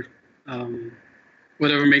whatever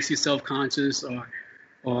makes you self-conscious and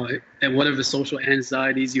whatever social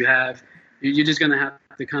anxieties you have, you're just gonna have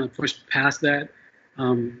to kind of push past that.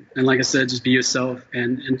 And like I said, just be yourself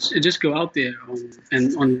and just go out there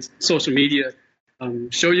and on social media,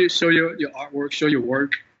 show your artwork, show your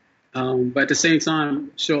work, but at the same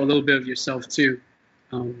time, show a little bit of yourself too.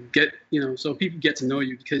 So people get to know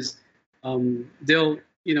you, because they'll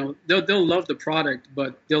love the product,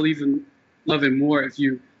 but they'll even love it more if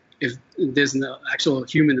there's an actual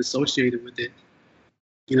human associated with it.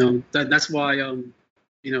 That's why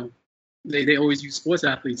they always use sports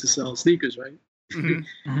athletes to sell sneakers, right?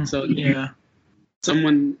 Mm-hmm. So yeah,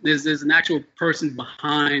 there's an actual person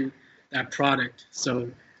behind that product.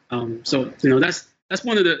 So that's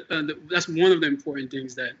one of the important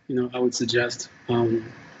things that I would suggest. And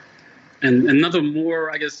another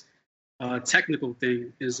more, I guess, technical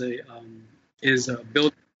thing is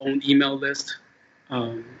build your own email list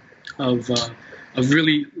of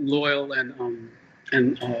really loyal and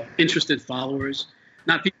interested followers,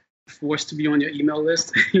 not people forced to be on your email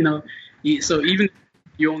list. So even if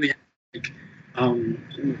you only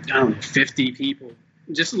have 50 people,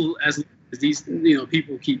 just as these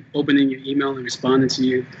people keep opening your email and responding to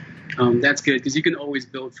you, that's good because you can always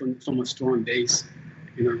build from a strong base,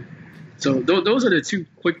 you know. So those are the two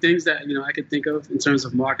quick things that I could think of in terms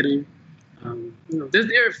of marketing.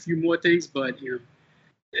 There are a few more things, but the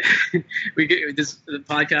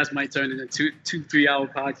podcast might turn into 2-3 hour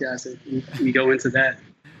podcast if we go into that.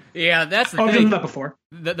 Yeah, that's the thing. I've done that before.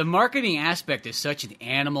 The marketing aspect is such an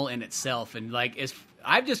animal in itself, and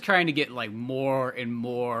I'm just trying to get more and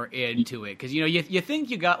more into it because you think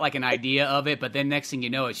you got an idea of it, but then next thing you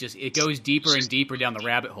know, it goes deeper and deeper down the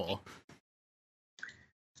rabbit hole.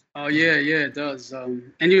 Oh yeah, it does.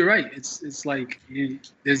 And you're right. It's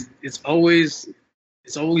always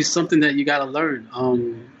something that you got to learn.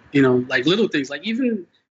 Little things, even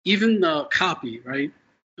the copy, right?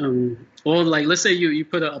 Or let's say you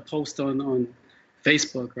put a post on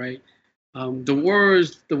Facebook, right? The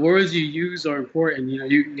words you use are important.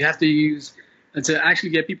 You have to use to actually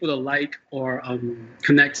get people to like or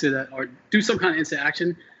connect to that or do some kind of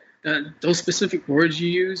interaction. Those specific words you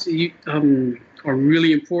use are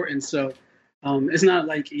really important. So it's not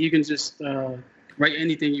like you can just write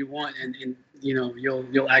anything you want and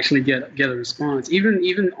you'll actually get a response.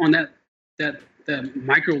 Even on that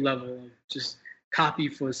micro level of just copy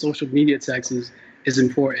for social media text is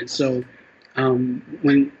important. So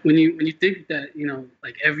when you think that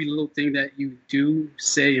every little thing that you do,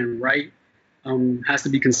 say, and write has to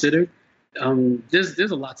be considered, there's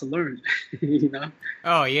a lot to learn.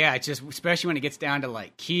 Oh yeah, it's just especially when it gets down to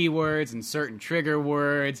keywords and certain trigger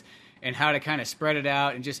words and how to kind of spread it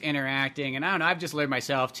out and just interacting. And I don't know, I've just learned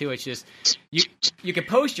myself too. It's just you can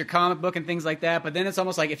post your comic book and things like that, but then it's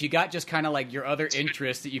almost like if you got just kind of your other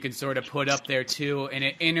interests that you can sort of put up there too, and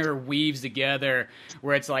it interweaves together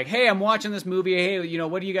where it's like, hey, I'm watching this movie. Hey,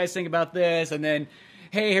 what do you guys think about this? And then,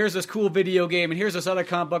 hey, here's this cool video game, and here's this other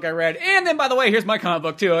comic book I read, and then, by the way, here's my comic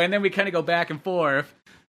book, too. And then we kind of go back and forth.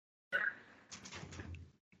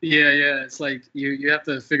 Yeah. It's like you have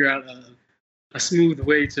to figure out a smooth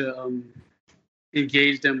way to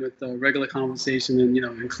engage them with regular conversation and,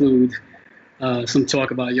 include some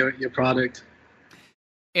talk about your product.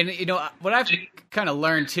 And, what I've kind of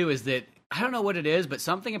learned, too, is that I don't know what it is, but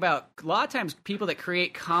something about a lot of times people that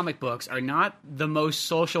create comic books are not the most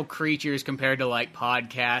social creatures compared to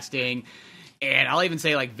podcasting, and I'll even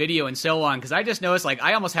say video and so on. Because I just noticed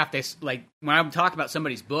I almost have to when I'm talking about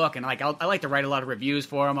somebody's book, and I like to write a lot of reviews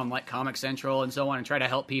for them on Comic Central and so on, and try to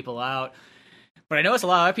help people out. But I noticed a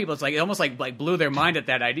lot of other people, it's it almost blew their mind at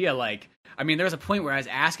that idea. There was a point where I was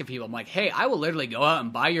asking people, I'm like, hey, I will literally go out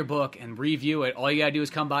and buy your book and review it. All you gotta do is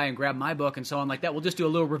come by and grab my book and so on like that. We'll just do a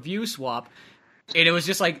little review swap. And it was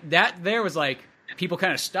just that there was people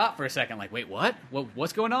kind of stopped for a second, wait, what?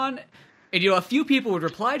 What's going on? And, a few people would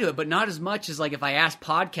reply to it, but not as much as if I asked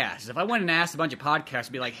podcasts. If I went and asked a bunch of podcasts,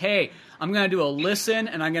 I'd be like, hey, I'm going to do a listen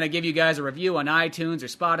and I'm going to give you guys a review on iTunes or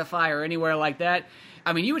Spotify or anywhere like that.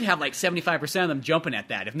 You would have 75% of them jumping at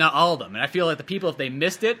that, if not all of them. And I feel like the people, if they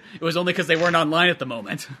missed it, it was only because they weren't online at the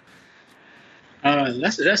moment.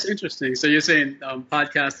 That's interesting. So you're saying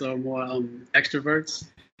podcasts are more extroverts?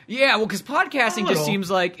 Yeah, well, because podcasting just seems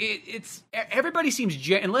like it's everybody seems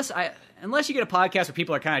unless you get a podcast where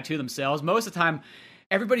people are kind of to themselves. Most of the time,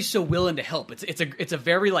 everybody's so willing to help. It's a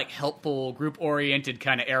very helpful, group oriented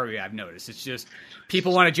kind of area. I've noticed. It's just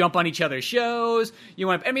people want to jump on each other's shows.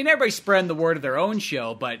 Everybody's spreading the word of their own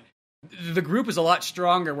show, but the group is a lot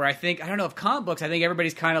stronger. Where I don't know if comic books. I think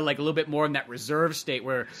everybody's kind of a little bit more in that reserve state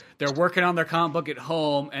where they're working on their comic book at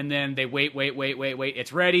home, and then they wait.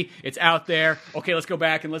 It's ready. It's out there. Okay, let's go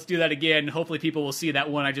back and let's do that again. Hopefully, people will see that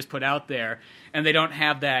one I just put out there, and they don't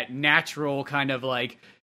have that natural kind of I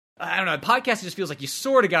don't know. Podcasting just feels like you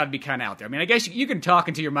sort of got to be kind of out there. I guess you can talk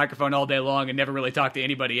into your microphone all day long and never really talk to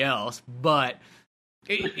anybody else, but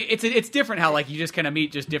it's different how you just kind of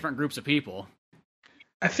meet just different groups of people.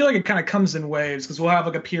 I feel like it kind of comes in waves because we'll have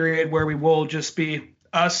a period where we will just be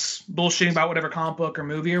us bullshitting about whatever comic book or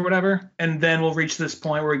movie or whatever, and then we'll reach this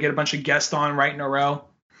point where we get a bunch of guests on right in a row.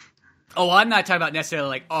 Oh, I'm not talking about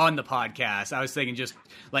necessarily on the podcast. I was thinking just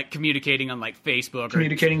communicating on Facebook,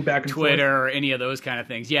 communicating back and Twitter, forth, or any of those kind of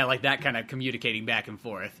things. Yeah, that kind of communicating back and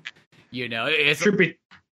forth. It's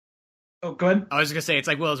Oh, go ahead. I was gonna say it's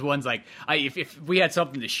those ones if we had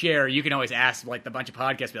something to share, you can always ask the bunch of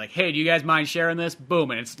podcasts, be like, hey, do you guys mind sharing this?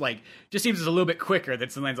 Boom, and it's just seems it's a little bit quicker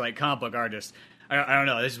than sometimes comic book artists. I don't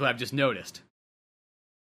know. This is what I've just noticed.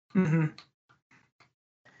 Mm-hmm.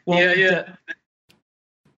 Well, yeah.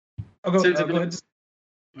 Go ahead.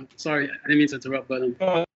 Sorry, I didn't mean to interrupt, but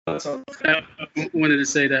I wanted to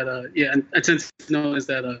say that I tend to notice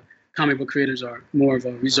that comic book creators are more of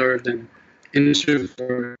a reserved and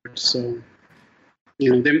introvert, so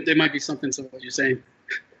they might be something to what you're saying.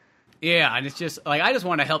 Yeah, and it's just like I just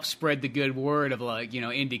want to help spread the good word of like, you know,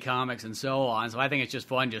 indie comics and so on. So I think it's just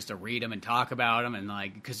fun just to read them and talk about them, and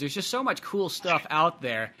like because there's just so much cool stuff out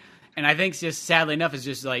there. And I think just sadly enough it's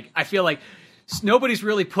just like I feel like nobody's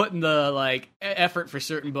really putting the like effort for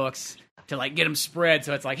certain books to like get them spread.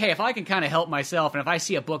 So it's like, hey, if I can kind of help myself, and if I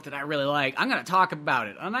see a book that I really like, I'm going to talk about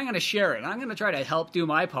it, and I'm going to share it, and I'm going to try to help do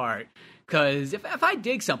my part. Because if I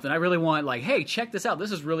dig something, I really want like, hey, check this out.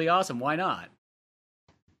 This is really awesome. Why not?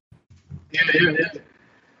 Yeah.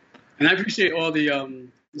 And I appreciate all the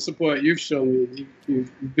support you've shown me.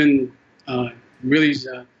 You've been really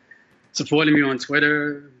supporting me on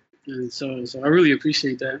Twitter. And so I really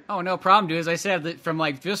appreciate that. Oh, no problem, dude. As I said, that from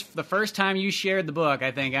like just the first time you shared the book,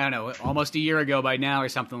 I think, I don't know, almost a year ago by now or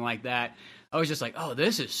something like that, I was just like, oh,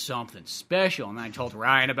 this is something special. And I told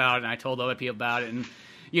Ryan about it, and I told other people about it. And,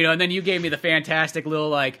 you know, and then you gave me the fantastic little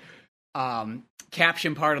like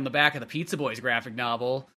caption part on the back of the Pizza Boys graphic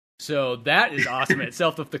novel. So that is awesome in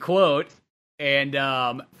itself with the quote. And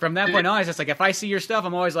from that point on, it's just like, if I see your stuff,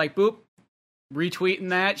 I'm always like, boop, retweeting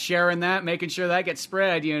that, sharing that, making sure that gets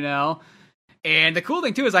spread, you know. And the cool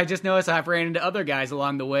thing too is I just noticed I've ran into other guys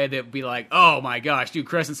along the way that be like, oh my gosh, dude,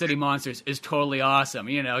 Crescent City Monsters is totally awesome,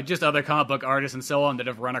 you know, just other comic book artists and so on that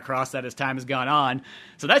have run across that as time has gone on.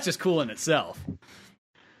 So that's just cool in itself.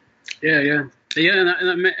 Yeah, and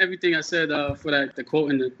I meant everything I said for the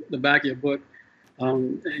quote in the back of your book.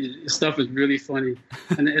 Stuff is really funny,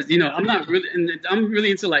 and you know, I'm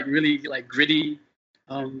really into like really like gritty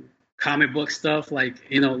comic book stuff, like,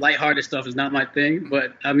 you know, lighthearted stuff is not my thing.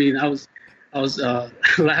 But I mean, I was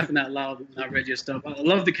laughing out loud when I read your stuff. I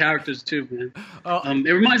love the characters too, man.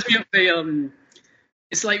 It reminds me of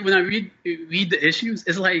it's like when I read the issues,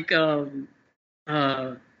 it's like a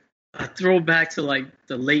throwback to like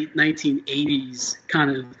the late 1980s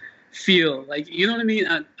kind of feel. Like, you know what I mean?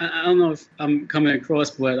 I don't know if I'm coming across,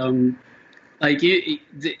 but like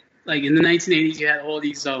like in the 1980s, you had all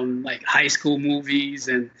these like high school movies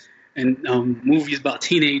and movies about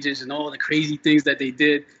teenagers and all the crazy things that they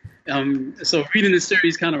did. So reading the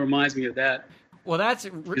series kind of reminds me of that. Well,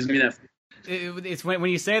 gives me that. It's when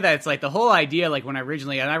you say that, it's like the whole idea, like when I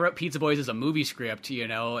wrote Pizza Boys as a movie script, you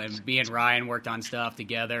know, and me and Ryan worked on stuff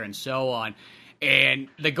together and so on. And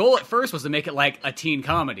the goal at first was to make it like a teen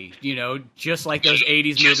comedy, you know, just like those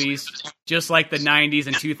 80s movies, just like the 90s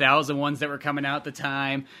and 2000 ones that were coming out at the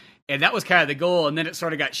time. And that was kind of the goal. And then it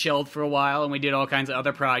sort of got shelved for a while, and we did all kinds of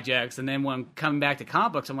other projects. And then when coming back to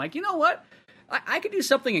comic books, I'm like, you know what? I could do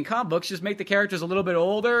something in comic books, just make the characters a little bit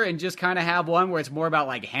older and just kind of have one where it's more about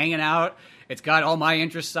like hanging out. It's got all my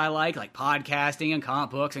interests I like podcasting and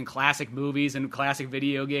comic books and classic movies and classic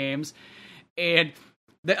video games. And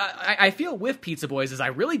I feel with Pizza Boys is I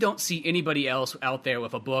really don't see anybody else out there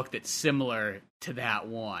with a book that's similar to that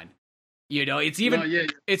one. You know, it's even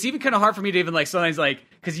kind of hard for me to even like sometimes like,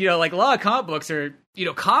 because, you know, like a lot of comic books are, you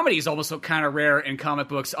know, comedy is almost kind of rare in comic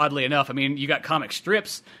books, oddly enough. I mean, you got comic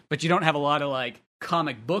strips, but you don't have a lot of like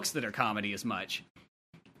comic books that are comedy as much.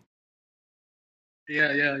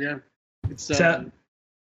 Yeah. It's to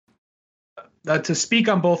speak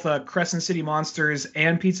on both Crescent City Monsters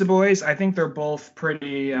and Pizza Boys, I think they're both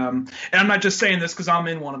pretty. And I'm not just saying this because I'm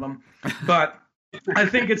in one of them, but I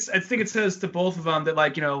think it says to both of them that,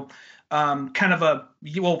 like, you know, kind of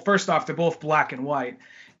first off, they're both black and white,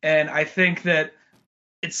 and I think that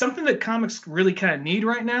it's something that comics really kind of need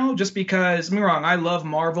right now. Just because, don't get me wrong, I love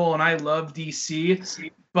Marvel and I love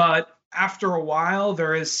DC, but after a while,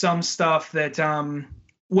 there is some stuff that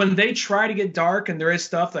when they try to get dark, and there is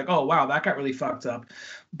stuff like, oh, wow, that got really fucked up.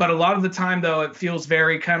 But a lot of the time, though, it feels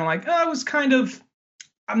very kind of like,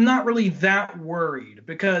 I'm not really that worried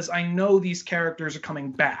because I know these characters are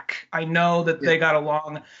coming back. I know that they got a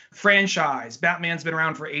long franchise. Batman's been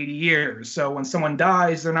around for 80 years. So when someone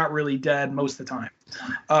dies, they're not really dead most of the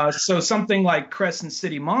time. So something like Crescent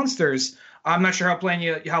City Monsters, I'm not sure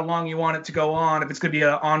how long you want it to go on, if it's going to be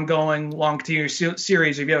an ongoing, long continuous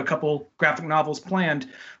series, if you have a couple graphic novels planned.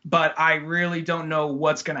 But I really don't know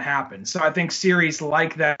what's going to happen. So I think series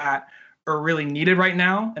like that are really needed right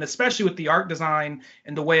now, and especially with the art design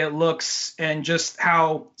and the way it looks and just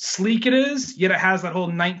how sleek it is, yet it has that whole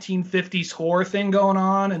 1950s horror thing going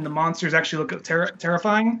on, and the monsters actually look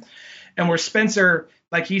terrifying. And where Spencer,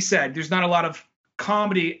 like he said, there's not a lot of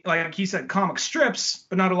comedy, like he said, comic strips,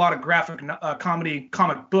 but not a lot of graphic comedy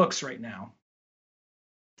comic books right now.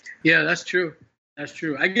 Yeah, that's true. I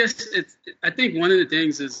guess I think one of the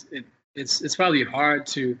things is it's probably hard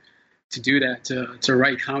to do that, to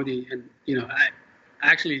write comedy, and, you know, I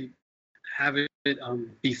actually have it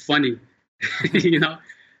be funny, you know,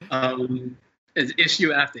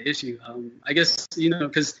 issue after issue. I guess, you know,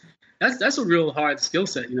 because that's a real hard skill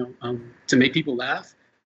set, to make people laugh.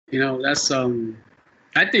 That's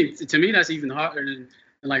I think to me that's even harder than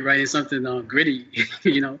like writing something gritty.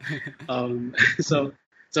 So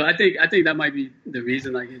I think that might be the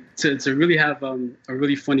reason. Like to really have a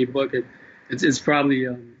really funny book, it's probably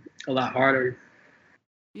a lot harder.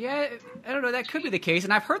 Yeah, I don't know. That could be the case,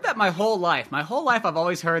 and I've heard that my whole life. My whole life, I've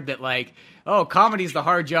always heard that, like, oh, comedy's the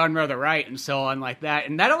hard genre to write, and so on, like that.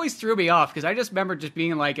 And that always threw me off because I just remember just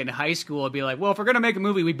being like in high school, I'd be like, well, if we're gonna make a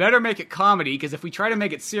movie, we better make it comedy because if we try to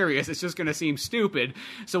make it serious, it's just gonna seem stupid.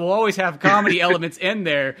 So we'll always have comedy elements in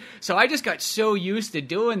there. So I just got so used to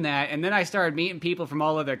doing that, and then I started meeting people from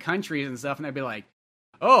all other countries and stuff, and I'd be like,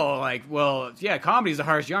 oh, like, well, yeah, comedy's the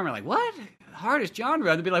hardest genre. Like, what? Hardest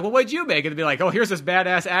genre? And they'd be like, well, what'd you make? And they'd be like, oh, here's this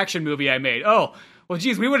badass action movie I made. Oh, well,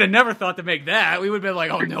 geez, we would have never thought to make that. We would have been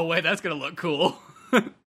like, oh, no way, that's gonna look cool. Yeah.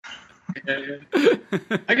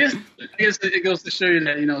 I guess it goes to show you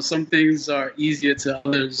that some things are easier to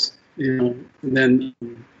others, than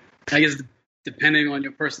I guess depending on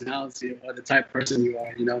your personality or the type of person you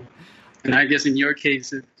are, And I guess in your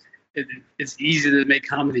case, it's easy to make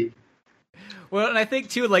comedy. Well, and I think,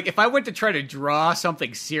 too, like, if I went to try to draw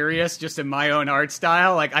something serious just in my own art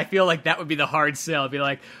style, like, I feel like that would be the hard sell. It'd be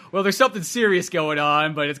like, well, there's something serious going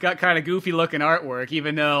on, but it's got kind of goofy-looking artwork,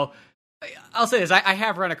 even though, I'll say this, I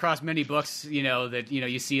have run across many books, that,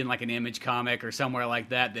 you see in, like, an Image comic or somewhere like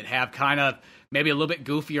that have kind of maybe a little bit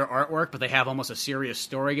goofier artwork, but they have almost a serious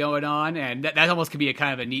story going on, and that almost could be a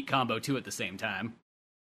kind of a neat combo, too, at the same time.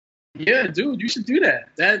 Yeah, dude, you should do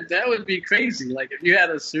that. That would be crazy. Like, if you had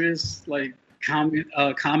a serious, like,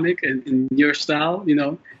 comic in your style,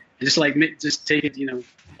 just take it,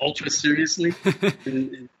 ultra seriously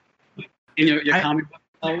in your comic book.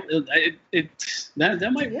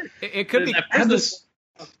 That might work. It could be.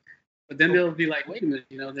 But then they'll be like, wait a minute,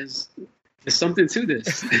 there's something to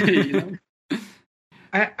this.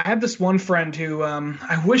 I have this one friend who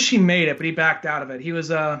I wish he made it, but he backed out of it. He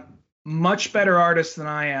was a much better artist than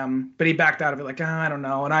I am, but he backed out of it. Like, I don't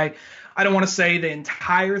know. And I don't want to say the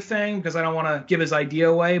entire thing because I don't want to give his idea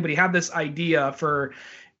away, but he had this idea for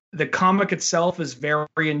the comic itself is very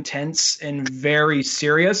intense and very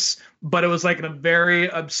serious, but it was like a very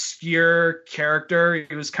obscure character.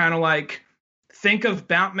 It was kind of like, think of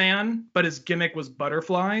Batman, but his gimmick was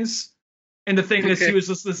butterflies. And the thing is, he was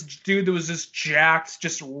just this dude that was just jacked,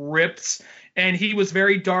 just ripped, and he was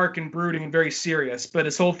very dark and brooding and very serious, but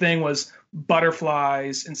his whole thing was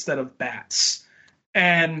butterflies instead of bats.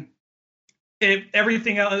 And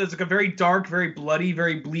everything else is like a very dark, very bloody,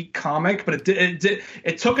 very bleak comic, but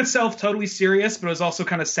it took itself totally serious, but it was also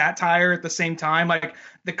kind of satire at the same time. Like,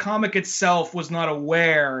 the comic itself was not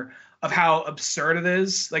aware of how absurd it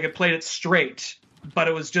is. Like, it played it straight, but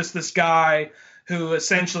it was just this guy who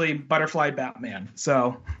essentially butterfly Batman.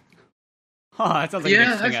 So, that sounds like an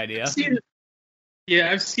interesting idea. I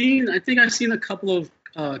think I've seen a couple of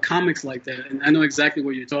comics like that, and I know exactly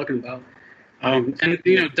what you're talking about. And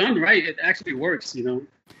done right, it actually works.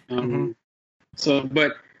 So,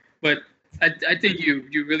 but I think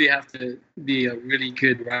you really have to be a really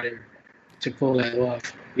good writer to pull that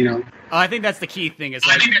off. I think that's the key thing. Is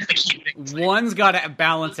like one's got to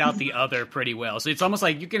balance out the other pretty well. So it's almost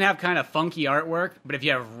like you can have kind of funky artwork, but if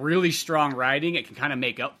you have really strong writing, it can kind of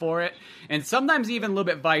make up for it. And sometimes even a little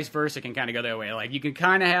bit vice versa can kind of go their way. Like, you can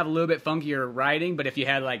kind of have a little bit funkier writing, but if you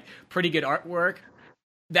had like pretty good artwork,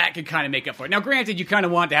 that could kind of make up for it. Now, granted, you kind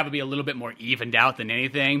of want to have it be a little bit more evened out than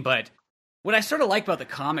anything, but what I sort of like about the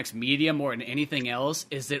comics media more than anything else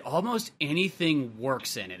is that almost anything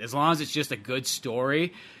works in it, as long as it's just a good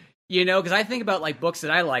story. Because I think about, like, books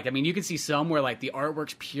that I like. I mean, you can see some where, like, the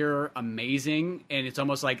artwork's pure amazing, and it's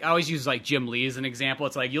almost like, I always use, like, Jim Lee as an example.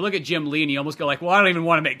 It's like, you look at Jim Lee and you almost go like, well, I don't even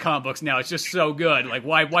want to make comic books now. It's just so good. Like,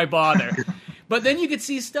 why bother? But then you could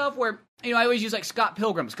see stuff where, I always use, like, Scott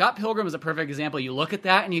Pilgrim. Scott Pilgrim is a perfect example. You look at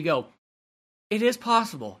that and you go, it is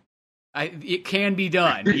possible. It can be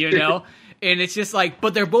done, And it's just like,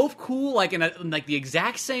 but they're both cool, like in like the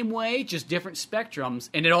exact same way, just different spectrums,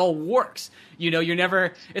 and it all works. You're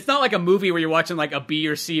never. It's not like a movie where you're watching like a B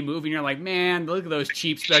or C movie, and you're like, man, look at those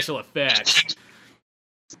cheap special effects.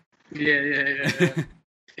 Yeah.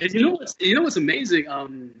 And you know what's amazing?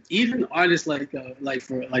 Even artists like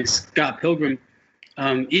Scott Pilgrim,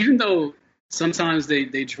 even though sometimes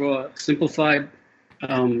they draw simplified,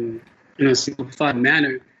 in a simplified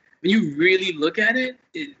manner, when you really look at it,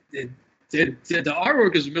 the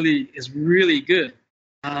artwork is really good,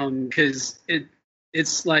 because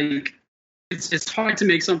it's like it's hard to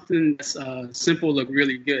make something that's simple look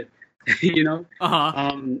really good, and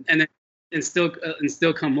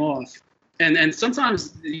still come off. And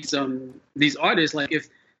sometimes these artists, like if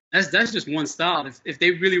that's just one style. If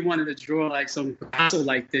they really wanted to draw like some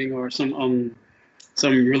Picasso-like thing or some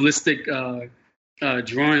realistic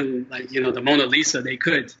drawing, like the Mona Lisa, they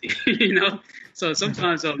could, So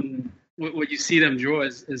sometimes what you see them draw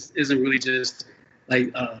isn't really just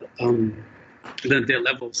like their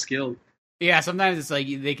level of skill. Yeah, sometimes it's like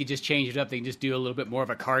they could just change it up. They can just do a little bit more of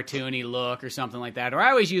a cartoony look or something like that. Or I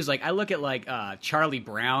always use I look at Charlie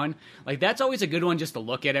Brown. Like that's always a good one just to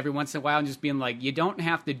look at every once in a while and just being like, you don't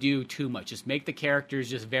have to do too much. Just make the characters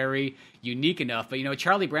just very unique enough. But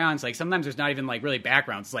Charlie Brown's like sometimes there's not even like really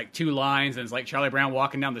backgrounds. It's like 2 lines and it's like Charlie Brown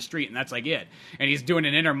walking down the street and that's like it. And he's doing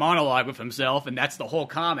an inner monologue with himself and that's the whole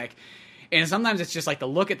comic. And sometimes it's just like to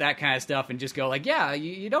look at that kind of stuff and just go like, yeah,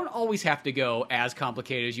 you don't always have to go as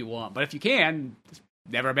complicated as you want. But if you can, it's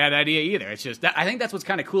never a bad idea either. It's just I think that's what's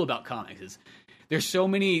kind of cool about comics is there's so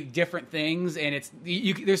many different things and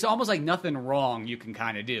there's almost like nothing wrong you can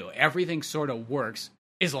kind of do. Everything sort of works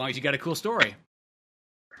as long as you got a cool story.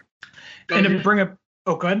 And to bring up,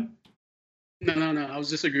 go ahead. No, I was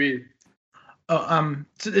disagreeing. And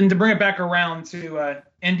to bring it back around to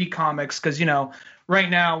indie comics, because right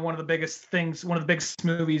now one of the biggest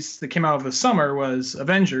movies that came out of the summer was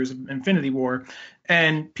Avengers: Infinity War,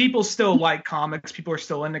 and people still like comics. People are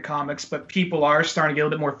still into comics, but people are starting to get a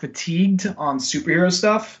little bit more fatigued on superhero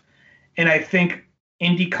stuff. And I think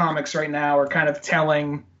indie comics right now are kind of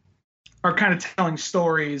telling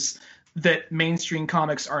stories that mainstream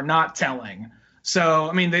comics are not telling. So,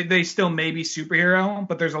 I mean, they still may be superhero,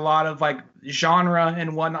 but there's a lot of like genre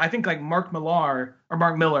and one. I think like Mark Millar.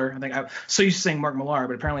 I think I'm so used to saying Mark Millar,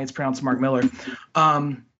 but apparently it's pronounced Mark Miller.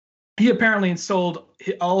 He apparently sold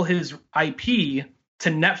all his IP to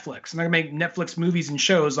Netflix, and they're going to make Netflix movies and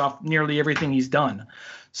shows off nearly everything he's done.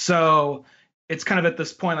 So it's kind of at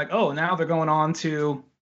this point like, oh, now they're going on to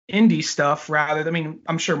indie stuff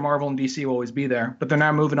I'm sure Marvel and DC will always be there, but they're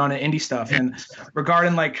now moving on to indie stuff. And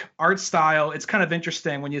regarding like art style, it's kind of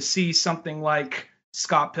interesting when you see something like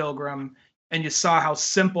Scott Pilgrim and you saw how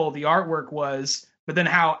simple the artwork was, but then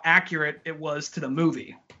how accurate it was to the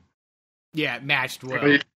movie. Yeah, it matched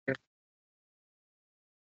well.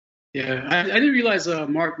 Yeah, I didn't realize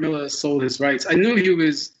Mark Miller sold his rights. I knew he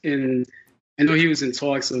was in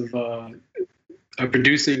talks of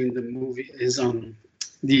producing the movie, his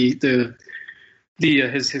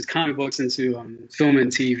comic books into film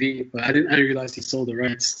and TV, but I didn't realize he sold the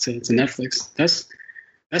rights to Netflix.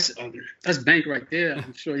 That's bank right there.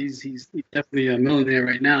 I'm sure he's definitely a millionaire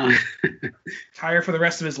right now. Hire for the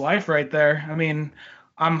rest of his life right there. I mean,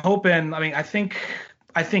 I'm hoping. I mean, I think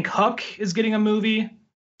Huck is getting a movie.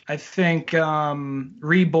 I think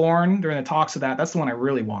Reborn. They're in the talks of that. That's the one I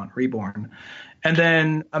really want. Reborn. And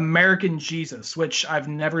then American Jesus, which I've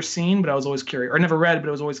never seen, but I was always curious, or never read, but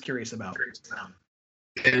I was always curious about.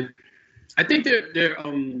 Yeah, I think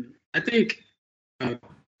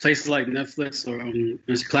places like Netflix or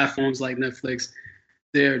platforms like Netflix,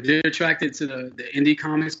 they're attracted to the indie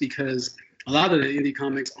comics because a lot of the indie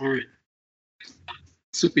comics aren't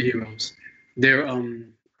superheroes. They're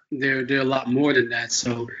a lot more than that.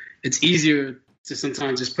 So it's easier to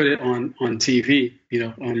sometimes just put it on TV. You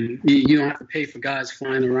don't have to pay for guys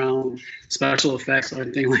flying around, special effects or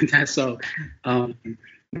anything like that. So,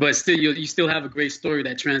 but still, you still have a great story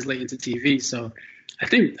that translates into TV. So, I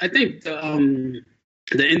think the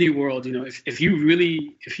indie world, if you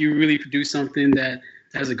really produce something that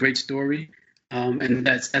has a great story, and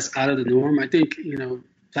that's out of the norm, I think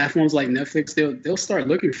platforms like Netflix they'll start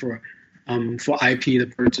looking for IP to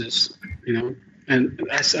purchase. And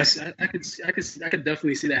I could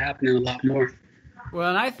definitely see that happening a lot more. Well,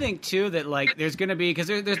 and I think too that like there's going to be, because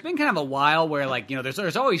there's been kind of a while where like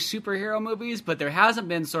there's always superhero movies, but there hasn't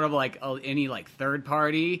been sort of like any like third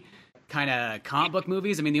party kind of comic book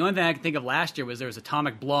movies. I mean, the only thing I can think of last year was there was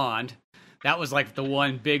Atomic Blonde. That was like the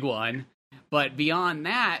one big one. But beyond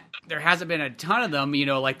that, there hasn't been a ton of them,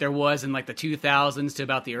 like there was in like the 2000s to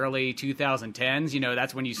about the early 2010s.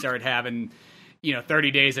 That's when you started having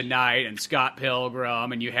 30 Days a Night and Scott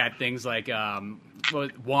Pilgrim, and you had things like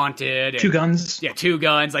Wanted. Two Guns. Yeah, Two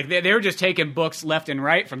Guns. Like they were just taking books left and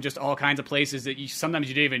right from just all kinds of places that sometimes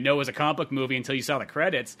you didn't even know was a comic book movie until you saw the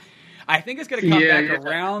credits. I think it's going to come back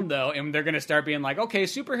around, though, and they're going to start being like, okay,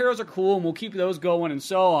 superheroes are cool, and we'll keep those going and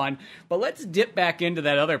so on, but let's dip back into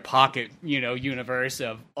that other pocket, universe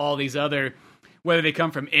of all these other, whether they come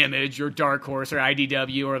from Image or Dark Horse or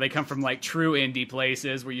IDW, or they come from, like, true indie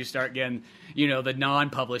places where you start getting, the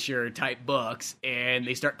non-publisher type books, and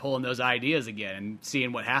they start pulling those ideas again and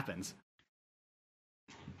seeing what happens.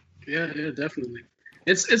 Yeah, definitely.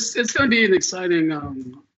 It's going to be an exciting,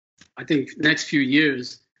 I think, next few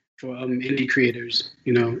years for indie creators,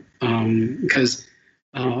 because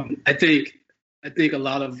I think a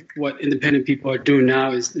lot of what independent people are doing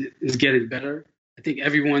now is getting better. I think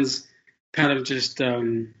everyone's kind of just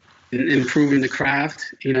improving the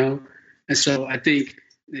craft, you know, and so I think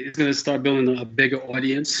it's going to start building a bigger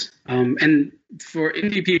audience. And for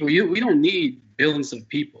indie people, we don't need billions of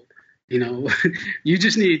people, you know. You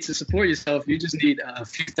just need to support yourself. You just need a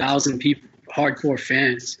few thousand people, hardcore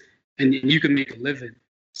fans, and you can make a living.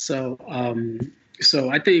 So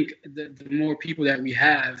I think the more people that we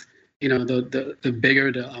have, you know, the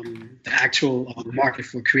bigger the actual market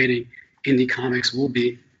for creating indie comics will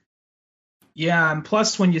be. Yeah, and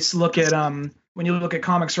plus when you look at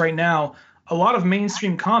comics right now, a lot of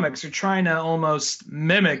mainstream comics are trying to almost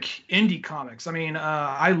mimic indie comics. I mean,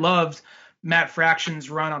 I loved Matt Fraction's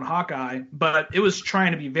run on Hawkeye, but it was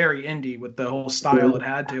trying to be very indie with the whole style it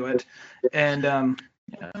had to it. And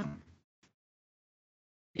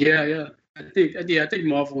yeah. I think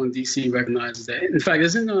Marvel and DC recognizes that. In fact,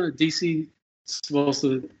 isn't DC supposed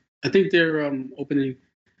to? I think they're opening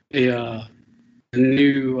a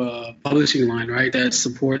new publishing line, right? That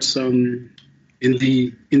supports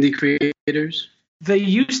indie creators. They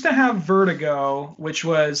used to have Vertigo, which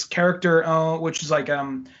was which is like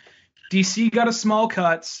DC got a small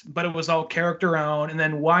cut, but it was all character owned. And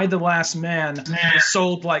then Why the Last Man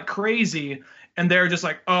sold like crazy. And they're just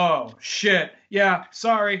like, oh, shit. Yeah,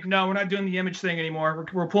 sorry. No, we're not doing the Image thing anymore.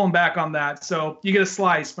 We're pulling back on that. So you get a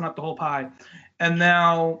slice, but not the whole pie. And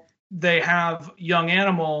now they have Young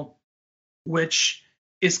Animal, which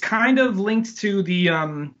is kind of linked to the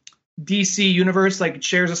DC universe. Like it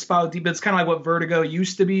shares a spot with DC, but it's kind of like what Vertigo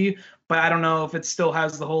used to be. But I don't know if it still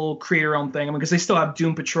has the whole creator-owned thing. I mean, because they still have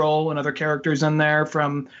Doom Patrol and other characters in there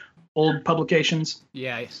from old publications.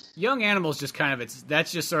 Yeah, Young Animal's just kind of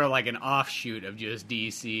that's just sort of like an offshoot of just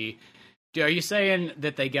DC. Are you saying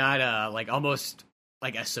that they got like almost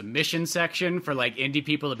like a submission section for like indie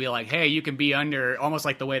people to be like, hey, you can be under, almost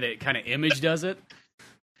like the way that kind of Image does it?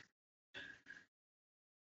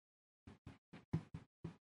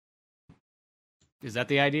 Is that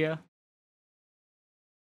the idea?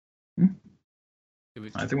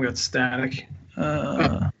 I think we got static.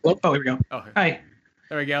 Oh, here we go. Oh, hi.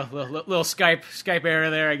 There we go. Little Skype error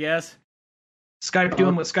there, I guess. Skype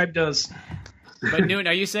doing what Skype does. But Newton,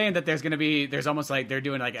 are you saying that there's almost like they're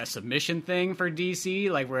doing like a submission thing for DC,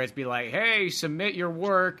 like where it's be like, hey, submit your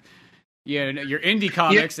work, you know, your indie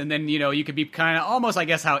comics, and then, you know, you could be kind of almost, I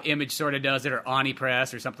guess, how Image sort of does it, or Oni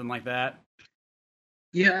Press or something like that.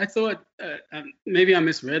 Yeah, I thought maybe I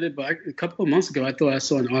misread it, but a couple of months ago I thought I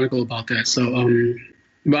saw an article about that. So,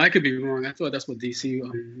 but I could be wrong. I thought that's what DC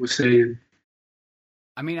was saying.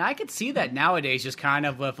 I mean, I could see that nowadays, just kind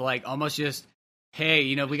of with like almost just, hey,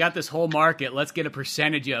 you know, we got this whole market, let's get a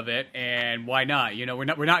percentage of it, and why not? You know, we're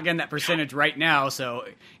not getting that percentage right now, so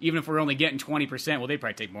even if we're only getting 20%, well, they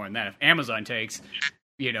probably take more than that. If Amazon takes,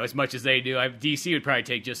 you know, as much as they do, DC would probably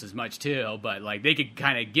take just as much too, but like they could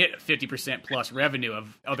kind of get 50% plus revenue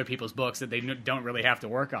of other people's books that they don't really have to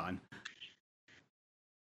work on.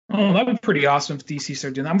 Oh, that would be pretty awesome if DC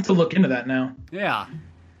started doing that. I'm going to look into that now. Yeah.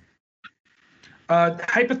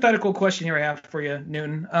 Hypothetical question here I have for you,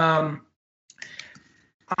 Newton.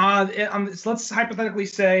 Let's hypothetically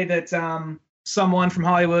say that someone from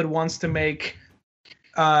Hollywood wants to make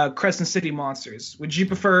Crescent City Monsters. Would you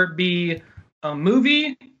prefer it be a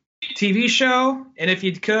movie, TV show, and if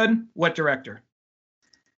you could, what director?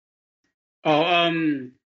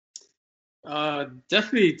 Definitely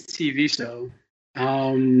TV show.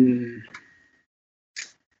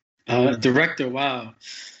 Director, wow.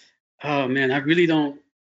 Oh man, I really don't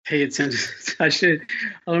pay attention. I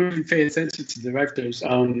don't really pay attention to directors.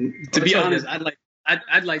 To be honest,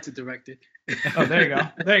 I'd like to direct it. Oh, there you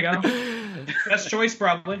go. Best choice,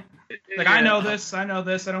 probably. Like, yeah. I know this. I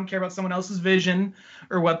don't care about someone else's vision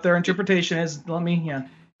or what their interpretation is. Newton,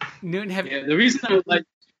 the reason I would like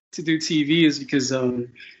to do TV is because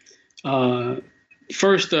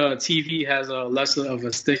first, TV has a lesser of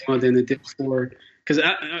a stigma than it did before. Because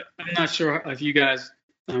I'm not sure if you guys,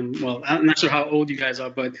 I'm not sure how old you guys are,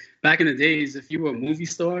 but back in the days, if you were a movie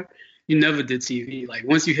star, you never did TV. Like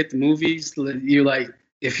once you hit the movies, you like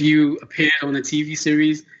if you appeared on a TV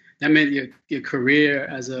series, that meant your career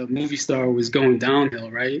as a movie star was going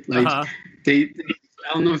downhill, right? Like they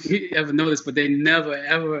I don't know if you ever noticed, but they never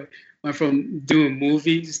ever went from doing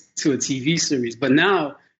movies to a TV series. But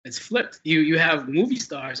now it's flipped. You have movie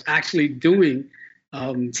stars actually doing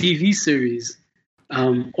TV series,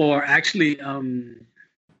 or actually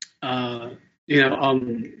appearing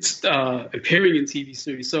in TV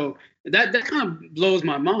series. So that kind of blows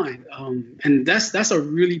my mind, and that's a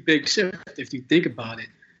really big shift if you think about it.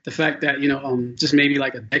 The fact that just maybe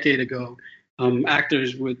like a decade ago,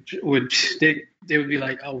 actors would they would be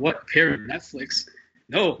like, oh, what appear on Netflix?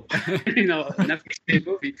 No, a Netflix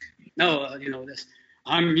movie. No, this.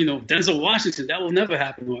 I'm, Denzel Washington. That will never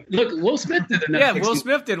happen. Look, Will Smith did a Netflix Yeah, Will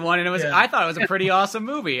Smith did one, and I thought it was a pretty awesome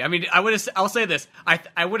movie. I mean, I'll say this.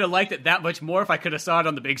 I would have liked it that much more if I could have saw it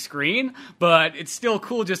on the big screen, but it's still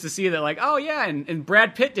cool just to see that, like, oh yeah, and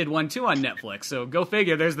Brad Pitt did one too on Netflix. So go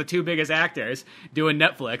figure. There's the two biggest actors doing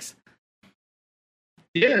Netflix.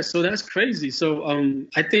 Yeah, so that's crazy. So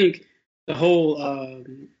I think the whole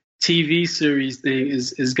TV series thing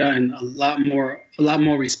is gotten a lot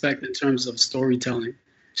more respect in terms of storytelling.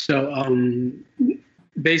 So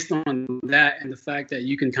based on that and the fact that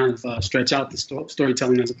you can kind of stretch out the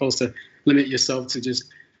storytelling as opposed to limit yourself to just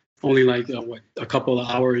only like a couple of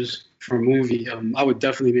hours for a movie, I would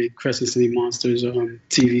definitely make Crescent City Monsters a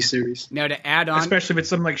TV series. Now to add on, especially if it's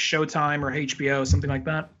something like Showtime or HBO, something like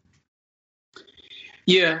that.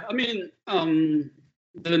 Yeah, I mean,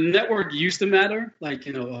 the network used to matter. Like,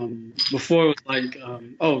 before it was like,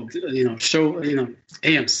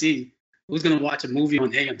 AMC. Who's going to watch a movie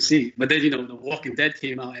on AMC? But then, The Walking Dead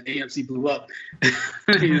came out and AMC blew up.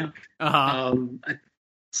 Uh-huh.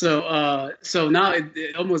 So now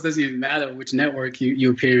it almost doesn't even matter which network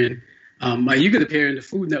you appear in. You could appear in the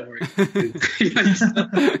Food Network.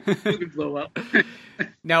 You could blow up.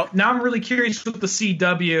 Now I'm really curious what the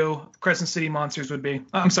CW Crescent City Monsters would be.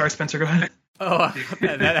 I'm sorry, Spencer, go ahead. Oh,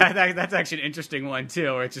 that's actually an interesting one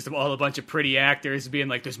too, where it's just all a bunch of pretty actors being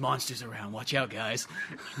like, "There's monsters around, watch out, guys."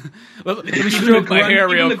 Let me stroke my hair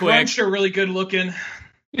real quick. The Grunts are really good looking.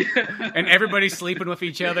 And everybody's sleeping with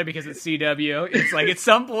each other because it's CW. It's like at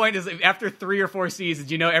some point, after 3 or 4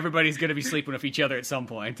 seasons, everybody's going to be sleeping with each other at some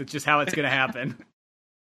point. It's just how it's going to happen.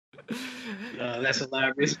 That's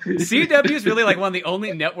hilarious. CW is really like one of the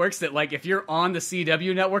only networks that, like, if you're on the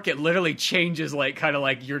CW network, it literally changes like kind of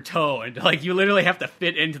like your tone. Like you literally have to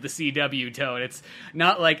fit into the CW tone. It's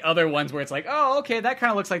not like other ones where it's like, oh, okay, that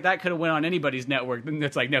kind of looks like that could have went on anybody's network. And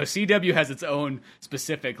it's like, no, CW has its own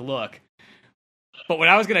specific look. But what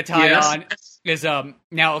I was going to tie on is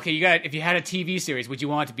now, okay, if you had a TV series, would you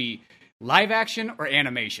want it to be live action or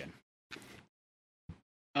animation?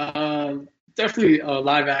 Definitely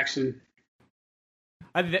live action.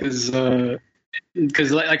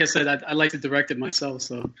 Because like I said, I like to direct it myself.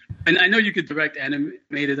 So, and I know you could direct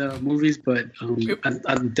animated movies, but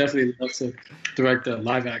I'd definitely love to direct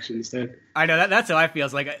live action instead. I know that's how I feel.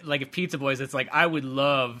 It's like if Pizza Boys, it's like I would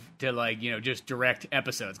love to just direct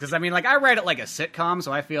episodes, because I mean, like, I write it like a sitcom,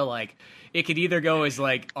 so I feel like it could either go as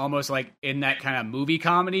like almost like in that kind of movie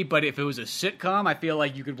comedy, but if it was a sitcom, I feel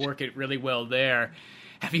like you could work it really well there.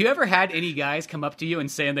 Have you ever had any guys come up to you and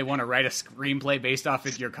saying they want to write a screenplay based off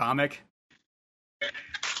of your comic?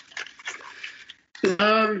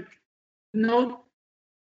 No.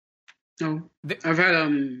 I've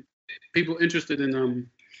had people interested in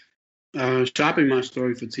shopping my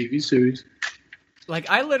story for TV series. Like,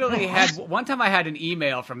 I literally had one time I had an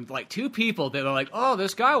email from like 2 people that were like, "Oh,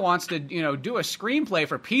 this guy wants to do a screenplay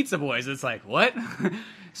for Pizza Boys." It's like, what?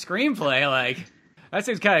 Screenplay? Like, that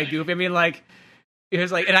seems kind of goofy. I mean, like, it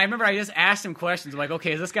was like, and I remember I just asked him questions like,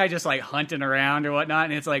 okay, is this guy just like hunting around or whatnot?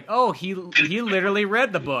 And it's like, oh, he literally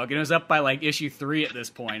read the book, and it was up by like issue 3 at this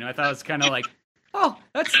point. And I thought it was kind of like, oh,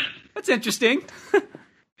 that's interesting.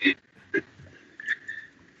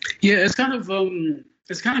 Yeah, it's kind of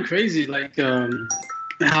crazy, like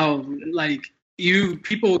how like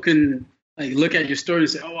people can like look at your story and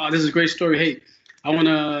say, oh wow, this is a great story. Hey, I want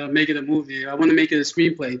to make it a movie. I want to make it a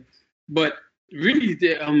screenplay. But really,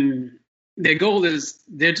 their goal is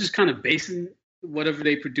they're just kind of basing whatever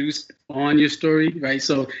they produce on your story, right?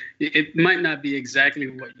 So it might not be exactly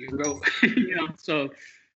what you wrote, So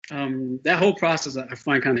that whole process I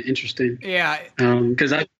find kind of interesting. Yeah.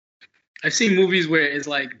 Because I've seen movies where it's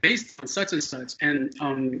like based on such and such, and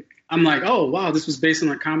I'm like, oh wow, this was based on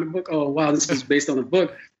a comic book. Oh wow, this was based on a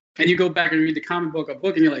book. And you go back and read the comic book,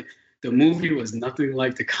 and you're like, the movie was nothing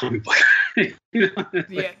like the comic book.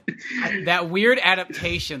 Yeah, that weird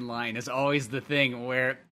adaptation line is always the thing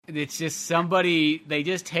where it's just somebody, they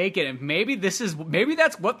just take it, and maybe that's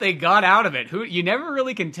what they got out of it. You never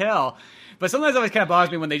really can tell. But sometimes it always kind of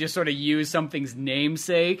bothers me when they just sort of use something's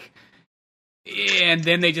namesake, and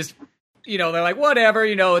then they just, they're like, whatever,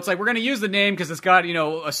 it's like, we're going to use the name because it's got,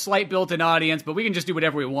 a slight built-in audience, but we can just do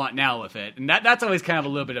whatever we want now with it. And that's always kind of a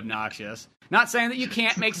little bit obnoxious. Not saying that you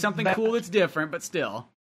can't make something cool that's different, but still.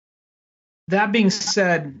 That being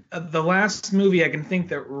said, the last movie I can think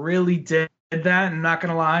that really did that, and I'm not going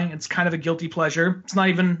to lie, it's kind of a guilty pleasure. It's not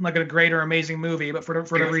even like a great or amazing movie, but for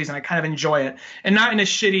the reason I kind of enjoy it. And not in a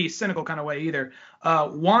shitty, cynical kind of way either.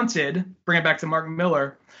 Wanted, bring it back to Mark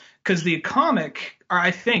Miller, because the comic, or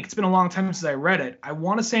I think it's been a long time since I read it. I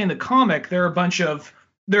want to say in the comic they're a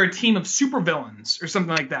team of supervillains or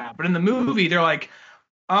something like that. But in the movie, they're like,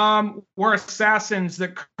 we're assassins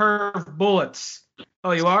that curve bullets.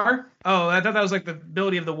 Oh, you are? Oh, I thought that was like the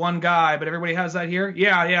ability of the one guy, but everybody has that here?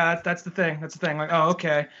 Yeah, that's the thing. That's the thing. Like, oh,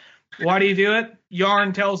 okay. Why do you do it?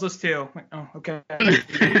 Yarn tells us to. Like, oh, okay.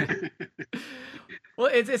 Well,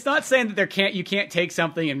 it's not saying that you can't take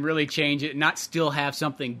something and really change it and not still have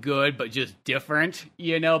something good, but just different,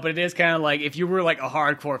 but it is kind of like, if you were like a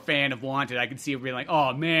hardcore fan of Wanted, I could see it being like,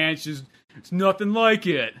 oh man, it's nothing like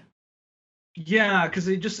it. Yeah, because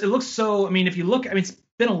it looks so, if you look, it's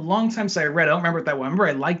been a long time since I read it. I don't remember it that well. I remember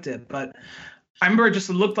I liked it, but I remember it just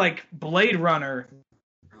looked like Blade Runner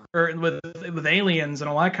or with aliens and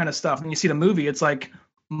all that kind of stuff. And you see the movie, it's like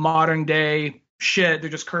modern day shit. They're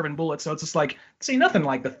just curving bullets. So it's just like, see, nothing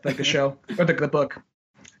like the show or the book.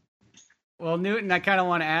 Well, Newton, I kind of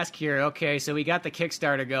want to ask here. Okay, so we got the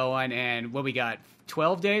Kickstarter going, and we got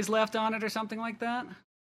 12 days left on it or something like that?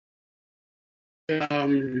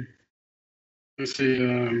 Let's see.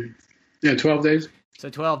 12 days. So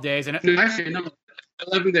 12 days. And actually, no,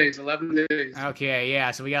 11 days. 11 days. Okay, yeah.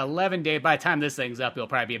 So we got 11 days. By the time this thing's up, it'll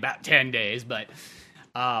probably be about 10 days. But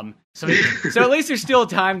so at least there's still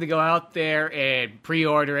time to go out there and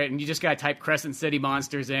pre-order it. And you just got to type Crescent City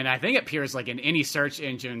Monsters in. I think it appears like in any search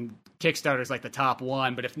engine. Kickstarter's like the top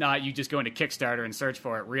one. But if not, you just go into Kickstarter and search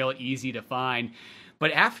for it. Real easy to find.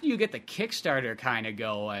 But after you get the Kickstarter kind of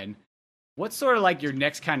going, what's sort of like your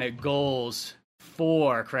next kind of goals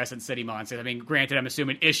for Crescent City Monsters? Granted, I'm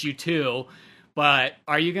assuming issue 2, but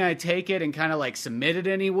are you going to take it and kind of like submit it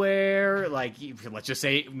anywhere? Like, let's just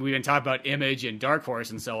say we've been talking about Image and Dark Horse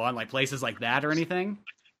and so on, like places like that or anything?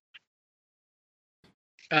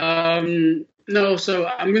 No, so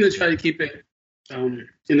I'm going to try to keep it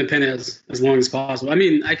independent as long as possible.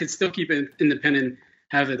 I could still keep it independent,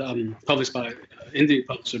 have it published by an indie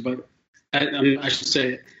publisher, but I should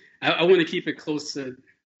say I want to keep it close to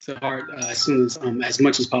heart as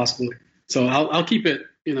much as possible. So I'll keep it,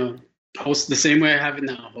 host the same way I have it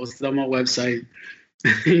now, hosted on my website,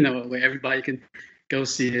 where everybody can go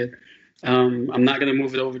see it. I'm not going to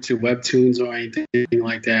move it over to Webtoons or anything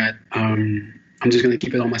like that. I'm just going to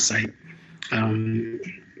keep it on my site.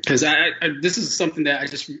 Because this is something that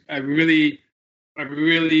I really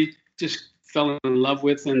just fell in love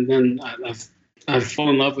with, and then I've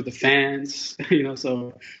fallen in love with the fans,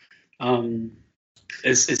 so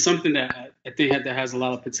it's something that I think that has a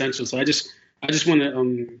lot of potential. So I just want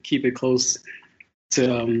to keep it close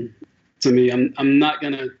to me. I'm not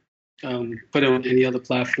gonna put it on any other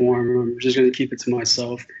platform. I'm just gonna keep it to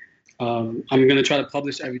myself. I'm gonna try to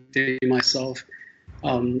publish everything myself.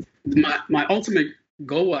 My ultimate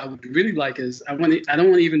goal, I would really like, is I don't want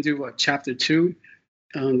to even do a chapter 2.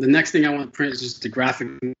 The next thing I want to print is just a graphic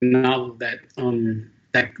novel that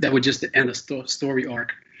would just end a story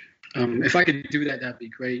arc. If I could do that, that'd be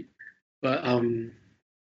great. But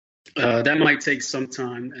that might take some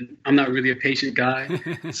time, and I'm not really a patient guy.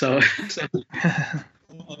 so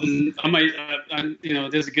I might,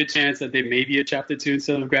 there's a good chance that there may be a chapter 2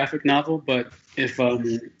 instead of a graphic novel. But if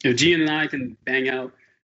Gian and I can bang out,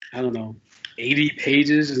 80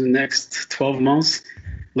 pages in the next 12 months,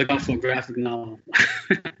 look out for a graphic novel.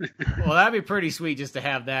 Well, that'd be pretty sweet just to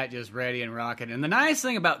have that just ready and rocking. And the nice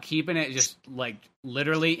thing about keeping it just like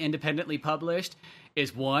literally independently published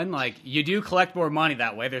is, one, like, you do collect more money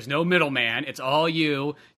that way. There's no middleman. It's all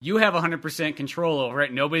you. You have 100% control over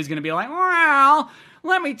it. Nobody's going to be like, well,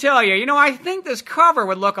 let me tell you, I think this cover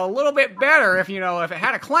would look a little bit better if it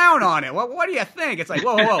had a clown on it. What do you think? It's like,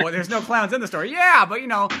 whoa, there's no clowns in the story. Yeah, but,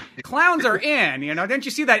 clowns are in, Didn't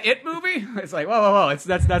you see that It movie? It's like, whoa,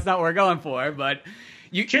 that's not what we're going for, but...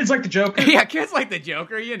 Kids like the Joker. Yeah, kids like the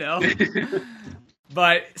Joker,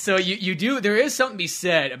 But so you do. There is something to be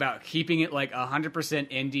said about keeping it like 100%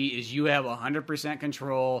 indie. Is you have 100%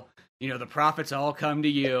 control. The profits all come to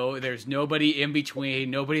you. There's nobody in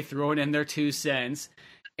between. Nobody throwing in their 2 cents.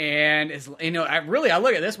 And it's, I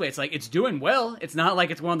look at it this way. It's like, it's doing well. It's not like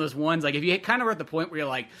it's one of those ones like, if you kind of are at the point where you're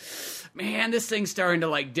like, man, this thing's starting to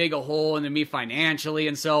like dig a hole into me financially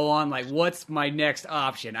and so on. Like, what's my next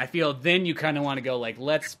option? I feel then you kind of want to go like,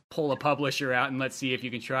 let's pull a publisher out and let's see if you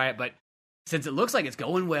can try it. But since it looks like it's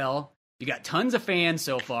going well, you got tons of fans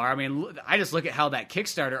so far. I just look at how that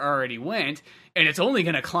Kickstarter already went, and it's only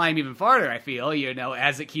going to climb even farther, I feel,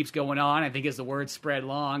 as it keeps going on. I think as the word spread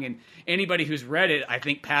along, and anybody who's read it, I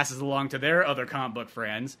think, passes along to their other comic book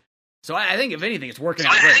friends. So I think, if anything, it's working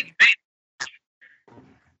out great.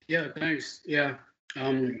 Yeah, thanks. Yeah.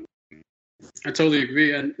 I totally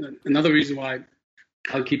agree. And another reason why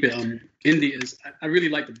I'll keep it indie is I really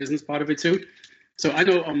like the business part of it too. So I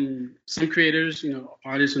know some creators,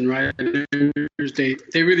 artists and writers, they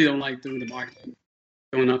really don't like doing the marketing,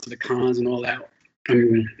 going out to the cons and all that,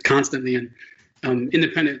 constantly. And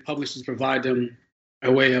independent publishers provide them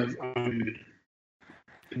a way of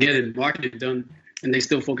getting marketing done, and they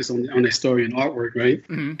still focus on their story and artwork, right?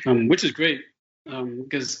 Mm-hmm. Which is great,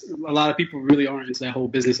 because a lot of people really aren't into that whole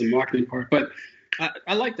business and marketing part. But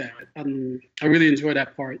I like that. I really enjoy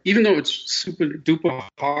that part, even though it's super duper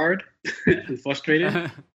hard and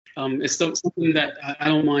frustrating. It's still something that I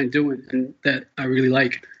don't mind doing and that I really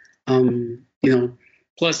like.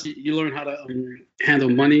 Plus, you learn how to handle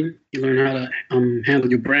money. You learn how to handle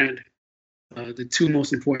your brand. The two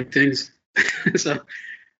most important things. So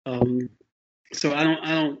I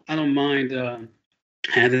don't mind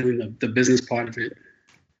handling the business part of it.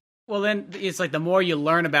 Well, then it's like the more you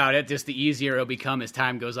learn about it, just the easier it'll become as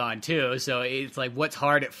time goes on too. So it's like what's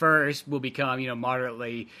hard at first will become,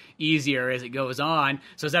 moderately easier as it goes on.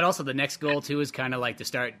 So is that also the next goal too? Is kind of like to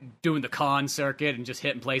start doing the con circuit and just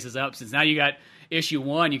hitting places up? Since now you got issue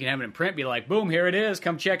 1, you can have it in print. Be like, boom, here it is.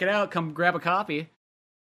 Come check it out. Come grab a copy.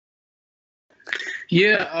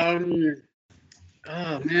 Yeah.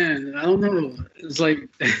 Oh man, I don't know. It's like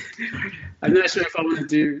I'm not sure if I want to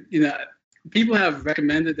do. People have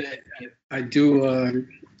recommended that I do.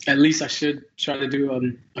 At least I should try to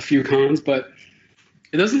do a few cons, but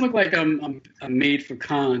it doesn't look like I'm made for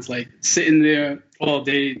cons. Like sitting there all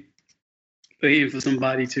day waiting for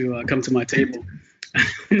somebody to come to my table. I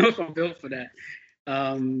don't know if I'm built for that.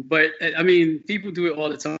 But I mean, people do it all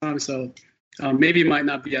the time, so maybe it might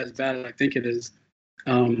not be as bad as I think it is.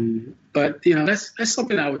 But that's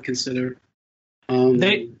something I would consider.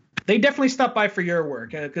 They definitely stop by for your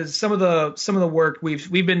work, because some of the work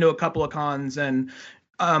we've been to a couple of cons, and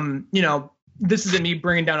this isn't me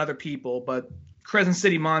bringing down other people, but Crescent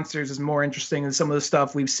City Monsters is more interesting than some of the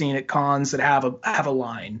stuff we've seen at cons that have a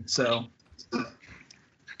line. So,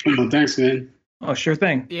 thanks, man. Oh, sure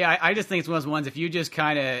thing. Yeah, I just think it's one of those ones. If you just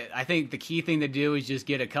I think the key thing to do is just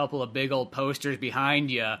get a couple of big old posters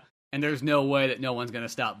behind you, and there's no way that no one's going to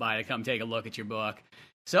stop by to come take a look at your book.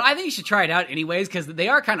 So I think you should try it out anyways, because they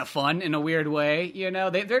are kind of fun in a weird way.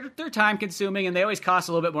 They're time consuming, and they always cost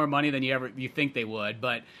a little bit more money than you think they would.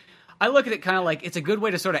 But I look at it kind of like it's a good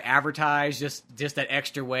way to sort of advertise just that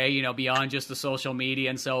extra way, beyond just the social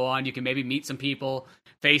media and so on. You can maybe meet some people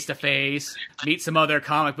face to face, meet some other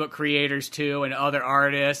comic book creators too, and other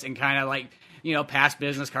artists, and kind of like pass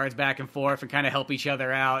business cards back and forth and kind of help each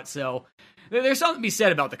other out. So there's something to be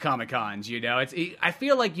said about the Comic-Cons, I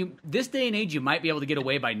feel like this day and age, you might be able to get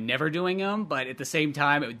away by never doing them, but at the same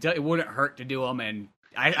time, it wouldn't hurt to do them. And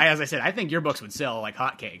as I said, I think your books would sell like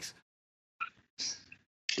hotcakes.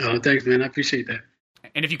 Oh, thanks, man. I appreciate that.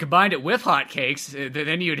 And if you combined it with hotcakes,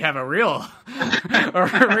 then you'd have a real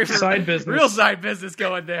side business. Real side business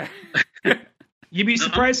going there. You'd be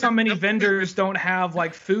surprised how many vendors don't have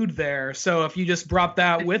like food there. So if you just brought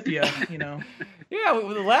that with you, Yeah,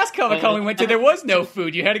 the last Comic-Con we went to, there was no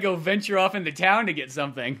food. You had to go venture off into town to get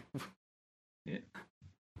something.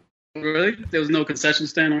 Really? There was no concession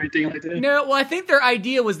stand or anything like that? No, well, I think their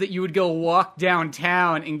idea was that you would go walk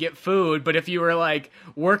downtown and get food, but if you were, like,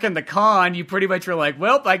 working the con, you pretty much were like,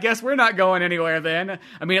 well, I guess we're not going anywhere then.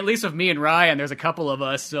 I mean, at least with me and Ryan, there's a couple of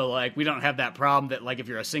us, so, like, we don't have that problem that, like, if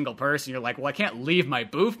you're a single person, you're like, well, I can't leave my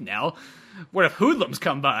booth now. What if hoodlums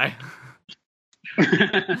come by?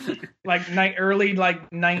 Like early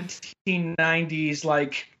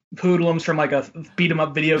 1990s hoodlums from like a beat 'em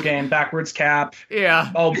up video game, backwards cap,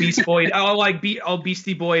 all Beastie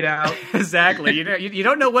Boyed out. Exactly. You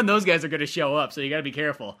don't know when those guys are going to show up, so you got to be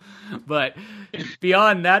careful. But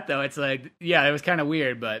beyond that, though, it's like it was kind of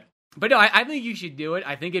weird, but no, I think you should do it.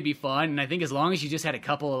 I think it'd be fun, and I think as long as you just had a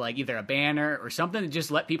couple of like either a banner or something to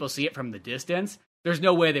just let people see it from the distance, there's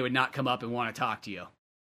no way they would not come up and want to talk to you.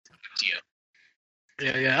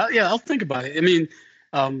 Yeah. I'll think about it. I mean,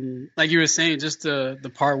 like you were saying, just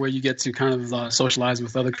the part where you get to kind of socialize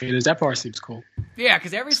with other creators, that part seems cool. Yeah,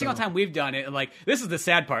 because every single time we've done it, like this is the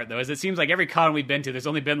sad part though, is it seems like every con we've been to, there's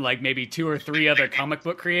only been like maybe 2 or 3 other comic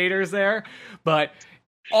book creators there, but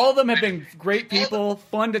all of them have been great people,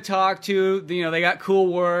 fun to talk to. They got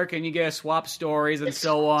cool work, and you get to swap stories and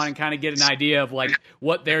so on, and kind of get an idea of like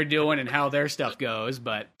what they're doing and how their stuff goes.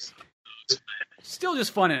 But still,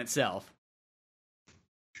 just fun in itself.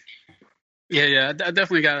 Yeah, I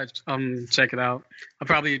definitely gotta check it out. I'll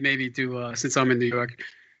probably maybe do since I'm in New York,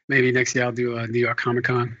 maybe next year I'll do a New York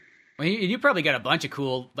Comic-Con. Well, you probably got a bunch of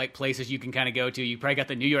cool like places you can kind of go to. You probably got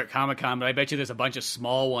the New York Comic-Con, but I bet you there's a bunch of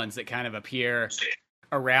small ones that kind of appear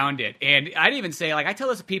around it. And I'd even say, like, I tell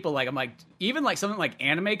this to people, like, I'm like, even like something like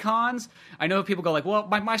anime cons, I know people go like, well,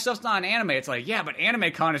 my stuff's not an anime. It's like, yeah, but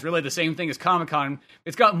anime con is really the same thing as Comic Con.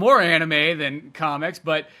 It's got more anime than comics,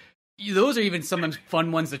 but those are even sometimes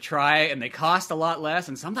fun ones to try, and they cost a lot less,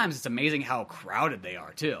 and sometimes it's amazing how crowded they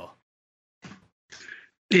are too.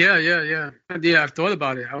 Yeah. I've thought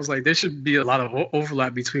about it. I was like, there should be a lot of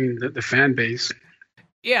overlap between the fan base.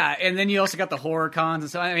 Yeah, and then you also got the horror cons,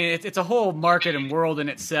 and so I mean, it's a whole market and world in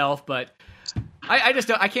itself. But I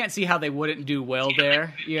just I can't see how they wouldn't do well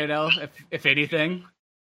there. You know, if anything.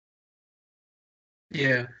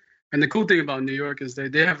 Yeah, and the cool thing about New York is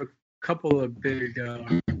they have a couple of big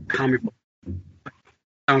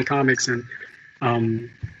comics, and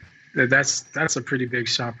that's a pretty big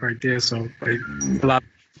shop right there. So like a lot of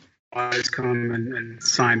guys come and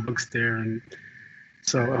sign books there, and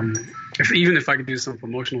so even if I could do some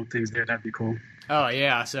promotional things there, that'd be cool. Oh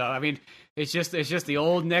yeah, so I mean, it's just the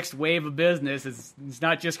old next wave of business. It's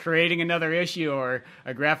not just creating another issue or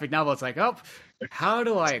a graphic novel. It's like, oh, how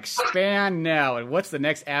do I expand now, and what's the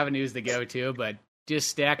next avenues to go to? But just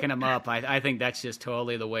stacking them up, I think that's just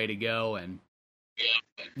totally the way to go. And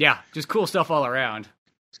yeah, just cool stuff all around.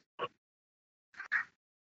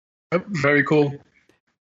 Very cool.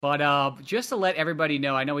 But just to let everybody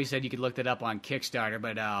know, I know we said you could look that up on Kickstarter,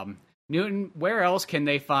 but Newton, where else can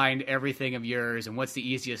they find everything of yours, and what's the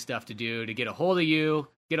easiest stuff to do to get a hold of you,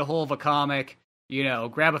 get a hold of a comic, you know,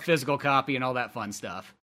 grab a physical copy and all that fun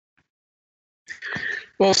stuff?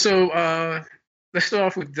 Well, so let's start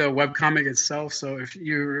off with the webcomic itself. So if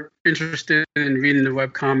you're interested in reading the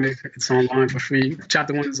webcomic, it's online for free.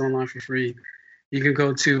 Chapter 1 is online for free. You can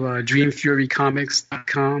go to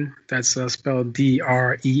dreamfurycomics.com. That's spelled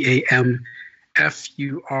DREAMFURY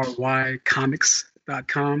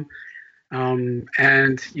comics.com.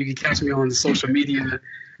 And you can catch me on the social media.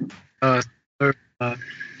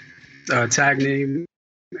 Tag name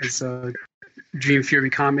is Dream Fury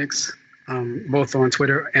Comics, both on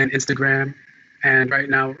Twitter and Instagram. And right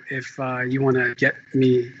now, if you want to get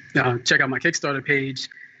me, check out my Kickstarter page.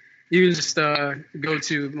 You can just go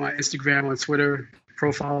to my Instagram or Twitter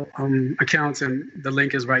profile accounts, and the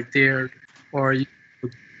link is right there. Or you can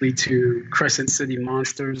lead to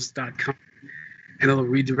crescentcitymonsters.com, and it'll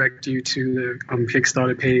redirect you to the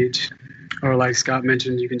Kickstarter page. Or like Scott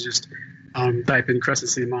mentioned, you can just type in Crescent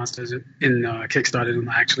City Monsters in Kickstarter, and it'll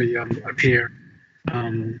actually appear.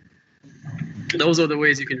 Those are the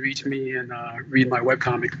ways you can reach me and read my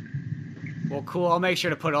webcomic. Well, cool. I'll make sure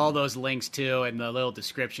to put all those links, too, in the little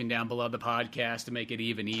description down below the podcast to make it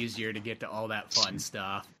even easier to get to all that fun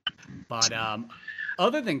stuff. But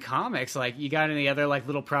other than comics, like, you got any other, like,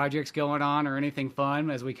 little projects going on or anything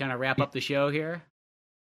fun as we kind of wrap up the show here?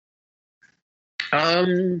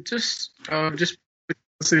 Just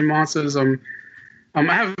City Monsters. I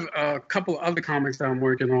have a couple other comics that I'm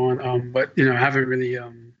working on, but, you know, I haven't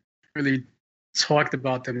really talked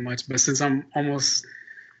about them much. But since I'm almost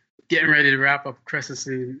getting ready to wrap up Crescent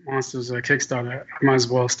City Monsters Kickstarter, I might as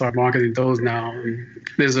well start marketing those now. And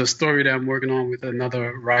there's a story that I'm working on with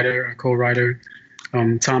another writer, a co-writer,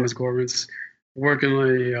 Thomas Gormans, working on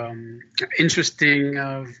an interesting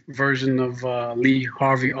version of Lee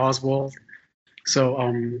Harvey Oswald.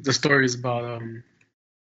 So the story is about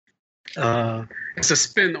it's a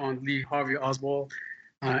spin on Lee Harvey Oswald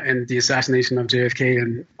and the assassination of JFK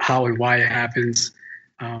and how and why it happens.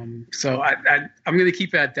 So I'm going to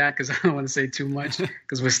keep it at that because I don't want to say too much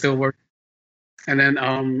because we're still working. And then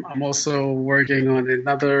I'm also working on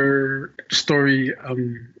another story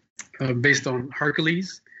based on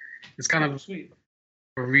Hercules. It's kind of a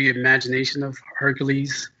reimagination of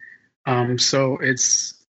Hercules. So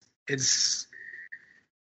it's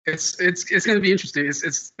going to be interesting.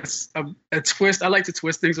 It's a twist. I like to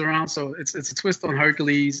twist things around, so it's a twist on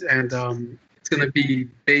Hercules, and it's going to be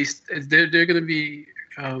based. They're going to be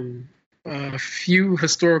a few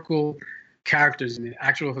historical characters, I mean,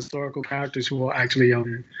 actual historical characters who are actually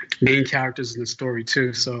main characters in the story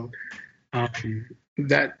too. So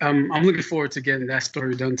that I'm looking forward to getting that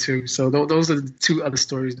story done too. So those are the two other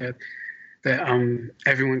stories that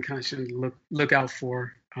everyone kind of should look out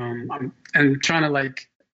for. I'm trying to like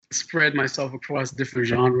spread myself across different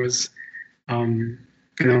genres.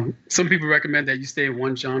 You know, some people recommend that you stay in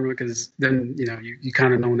one genre because then, you know, you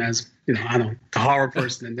kind of known as, you know, I don't know, the horror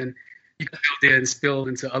person, and then you can go there and spill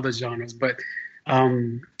into other genres. But,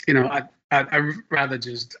 you know, I'd rather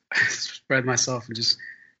just spread myself and just,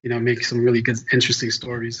 you know, make some really good, interesting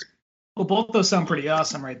stories. Well, both those sound pretty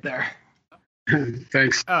awesome right there.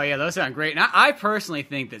 Thanks. Oh yeah, those sound great. And I personally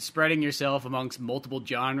think that spreading yourself amongst multiple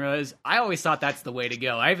genres, I always thought that's the way to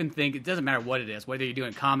go. I even think it doesn't matter what it is, whether you're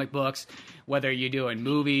doing comic books, whether you're doing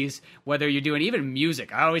movies, whether you're doing even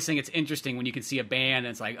music. I always think it's interesting when you can see a band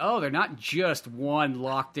and it's like, oh, they're not just one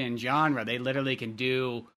locked in genre. They literally can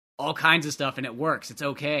do all kinds of stuff and it works. It's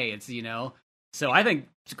okay. It's, So I think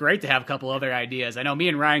it's great to have a couple other ideas. I know me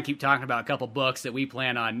and Ryan keep talking about a couple books that we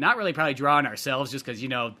plan on not really probably drawing ourselves just because,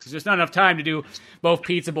 there's not enough time to do both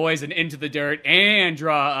Pizza Boys and Into the Dirt and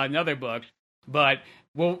draw another book. But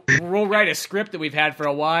we'll write a script that we've had for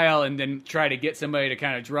a while and then try to get somebody to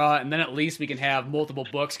kind of draw it. And then at least we can have multiple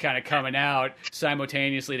books kind of coming out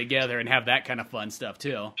simultaneously together and have that kind of fun stuff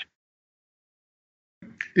too.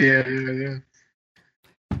 Yeah.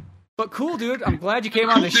 But cool, dude. I'm glad you came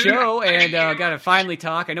on the show and got to finally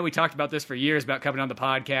talk. I know we talked about this for years about coming on the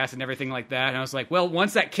podcast and everything like that. And I was like, well,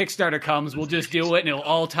 once that Kickstarter comes, we'll just do it and it'll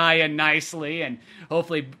all tie in nicely and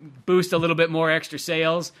hopefully boost a little bit more extra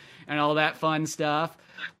sales and all that fun stuff.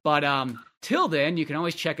 But till then, you can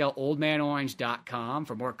always check out oldmanorange.com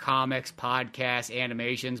for more comics, podcasts,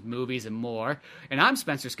 animations, movies, and more. And I'm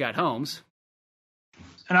Spencer Scott Holmes.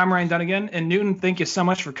 And I'm Ryan Dunnigan. And Newton, thank you so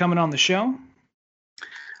much for coming on the show.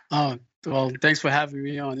 Oh, well, thanks for having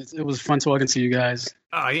me on. It was fun talking to you guys.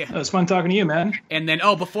 Oh, yeah. It was fun talking to you, man. And then,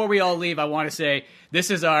 before we all leave, I want to say,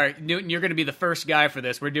 this is Newton, you're going to be the first guy for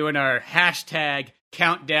this. We're doing our hashtag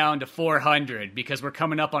countdown to 400 because we're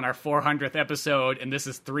coming up on our 400th episode, and this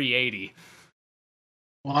is 380.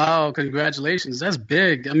 Wow, congratulations. That's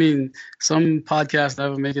big. I mean, some podcasts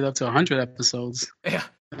never make it up to 100 episodes. Yeah.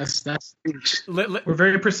 That's huge. We're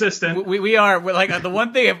very persistent. We are. We're like the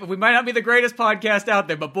one thing. We might not be the greatest podcast out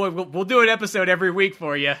there, but boy, we'll do an episode every week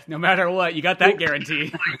for you, no matter what. You got that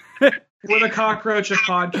guarantee. We're the cockroach of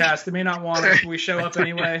podcasts. They may not want us, but we show up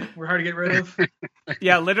anyway. We're hard to get rid of.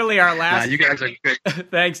 Yeah, literally our last. You guys are good.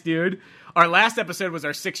 Thanks, dude. Our last episode was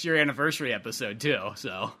our 6-year anniversary episode too.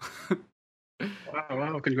 So.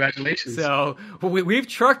 Wow, congratulations. So we've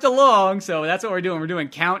trucked along, so that's what we're doing. We're doing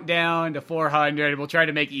countdown to 400. We'll try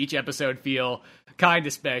to make each episode feel kind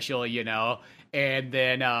of special, and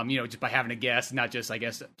then, just by having a guest, not just, I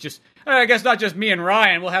guess not just me and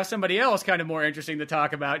Ryan. We'll have somebody else kind of more interesting to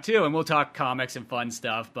talk about, too, and we'll talk comics and fun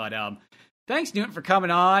stuff, but thanks, Newton, for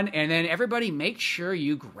coming on. And then everybody, make sure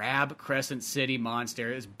you grab Crescent City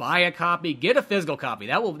Monsters, buy a copy, get a physical copy.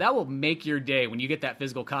 That will make your day when you get that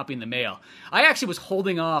physical copy in the mail. I actually was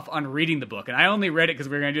holding off on reading the book, and I only read it because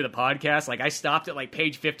we were going to do the podcast. Like, I stopped at like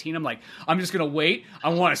page 15. I'm like, I'm just going to wait. I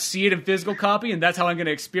want to see it in physical copy, and that's how I'm going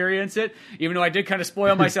to experience it. Even though I did kind of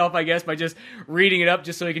spoil myself, I guess, by just reading it up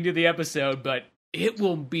just so we can do the episode. But it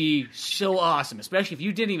will be so awesome, especially if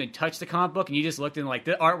you didn't even touch the comic book and you just looked in like,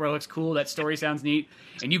 the artwork looks cool, that story sounds neat,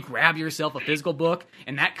 and you grab yourself a physical book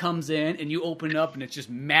and that comes in and you open it up and it's just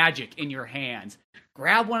magic in your hands.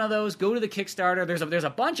 Grab one of those, go to the Kickstarter. There's a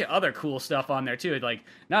bunch of other cool stuff on there too. Like,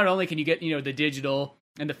 not only can you get, the digital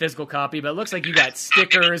and the physical copy, but it looks like you got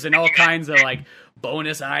stickers and all kinds of like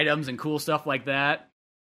bonus items and cool stuff like that.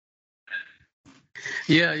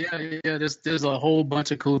 Yeah. There's a whole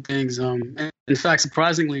bunch of cool things. In fact,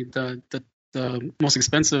 surprisingly, the most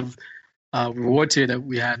expensive reward tier that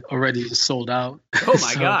we had already is sold out. Oh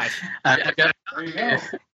my gosh! I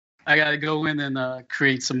got to go in and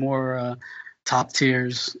create some more top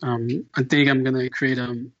tiers. I think I'm gonna create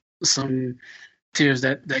some tiers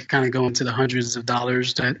that kind of go into the hundreds of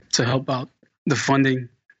dollars to help out the funding.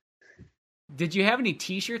 Did you have any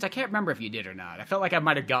T-shirts? I can't remember if you did or not. I felt like I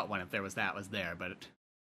might have got one if there was there, but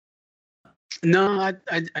no, I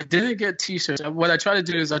didn't get T-shirts. What I try to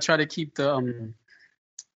do is I try to keep the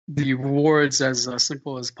rewards as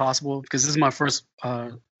simple as possible because this is my first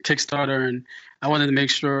Kickstarter, and I wanted to make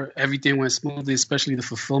sure everything went smoothly, especially the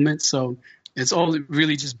fulfillment. So it's all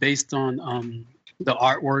really just based on the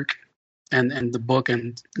artwork and the book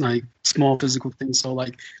and like small physical things. So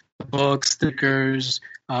like the book, stickers,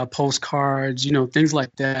 postcards, things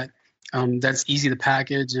like that. That's easy to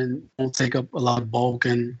package and won't take up a lot of bulk.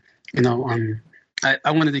 And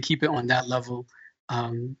I wanted to keep it on that level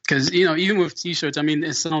because even with T-shirts, I mean,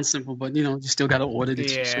 it sounds simple, but you still got to order the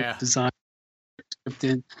T-shirt design,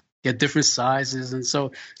 get different sizes, and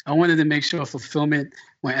so I wanted to make sure fulfillment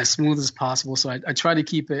went as smooth as possible. So I try to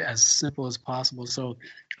keep it as simple as possible. So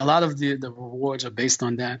a lot of the rewards are based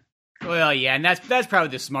on that. Well, yeah, and that's probably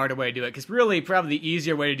the smarter way to do it, because really probably the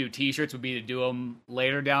easier way to do T-shirts would be to do them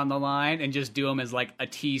later down the line and just do them as like a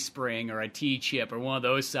Teespring or a T-Chip or one of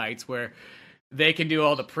those sites where they can do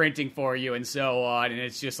all the printing for you and so on, and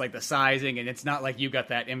it's just like the sizing, and it's not like you got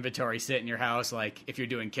that inventory sit in your house like if you're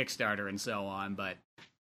doing Kickstarter and so on, but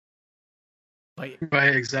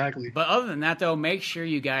Right, exactly. But other than that, though, make sure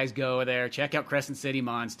you guys go there. Check out Crescent City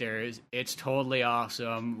Monsters. It's totally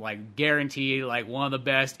awesome. Like, guaranteed, like, one of the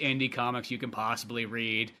best indie comics you can possibly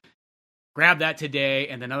read. Grab that today.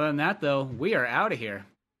 And then other than that, though, we are out of here.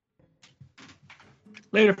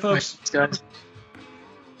 Later, folks. Thanks, guys.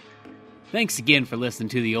 Thanks again for listening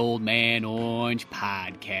to the Old Man Orange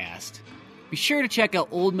podcast. Be sure to check out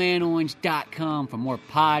oldmanorange.com for more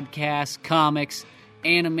podcasts, comics,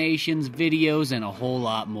 animations, videos, and a whole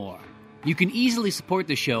lot more. You can easily support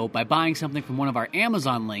the show by buying something from one of our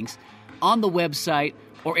Amazon links on the website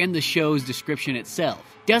or in the show's description itself.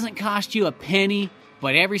 Doesn't cost you a penny,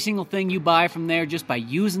 but every single thing you buy from there just by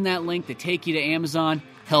using that link to take you to Amazon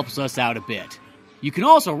helps us out a bit. You can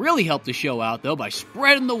also really help the show out, though, by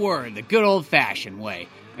spreading the word the good old-fashioned way.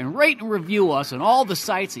 And rate and review us on all the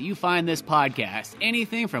sites that you find this podcast.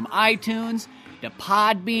 Anything from iTunes to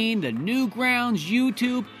Podbean to Newgrounds,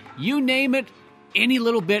 YouTube, you name it. Any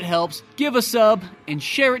little bit helps. Give a sub and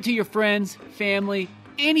share it to your friends, family,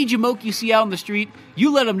 any jamoke you see out on the street.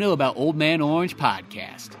 You let them know about Old Man Orange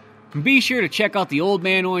Podcast. And be sure to check out the Old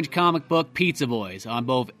Man Orange comic book, Pizza Boys, on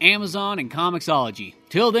both Amazon and Comixology.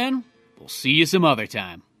 Till then, we'll see you some other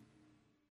time.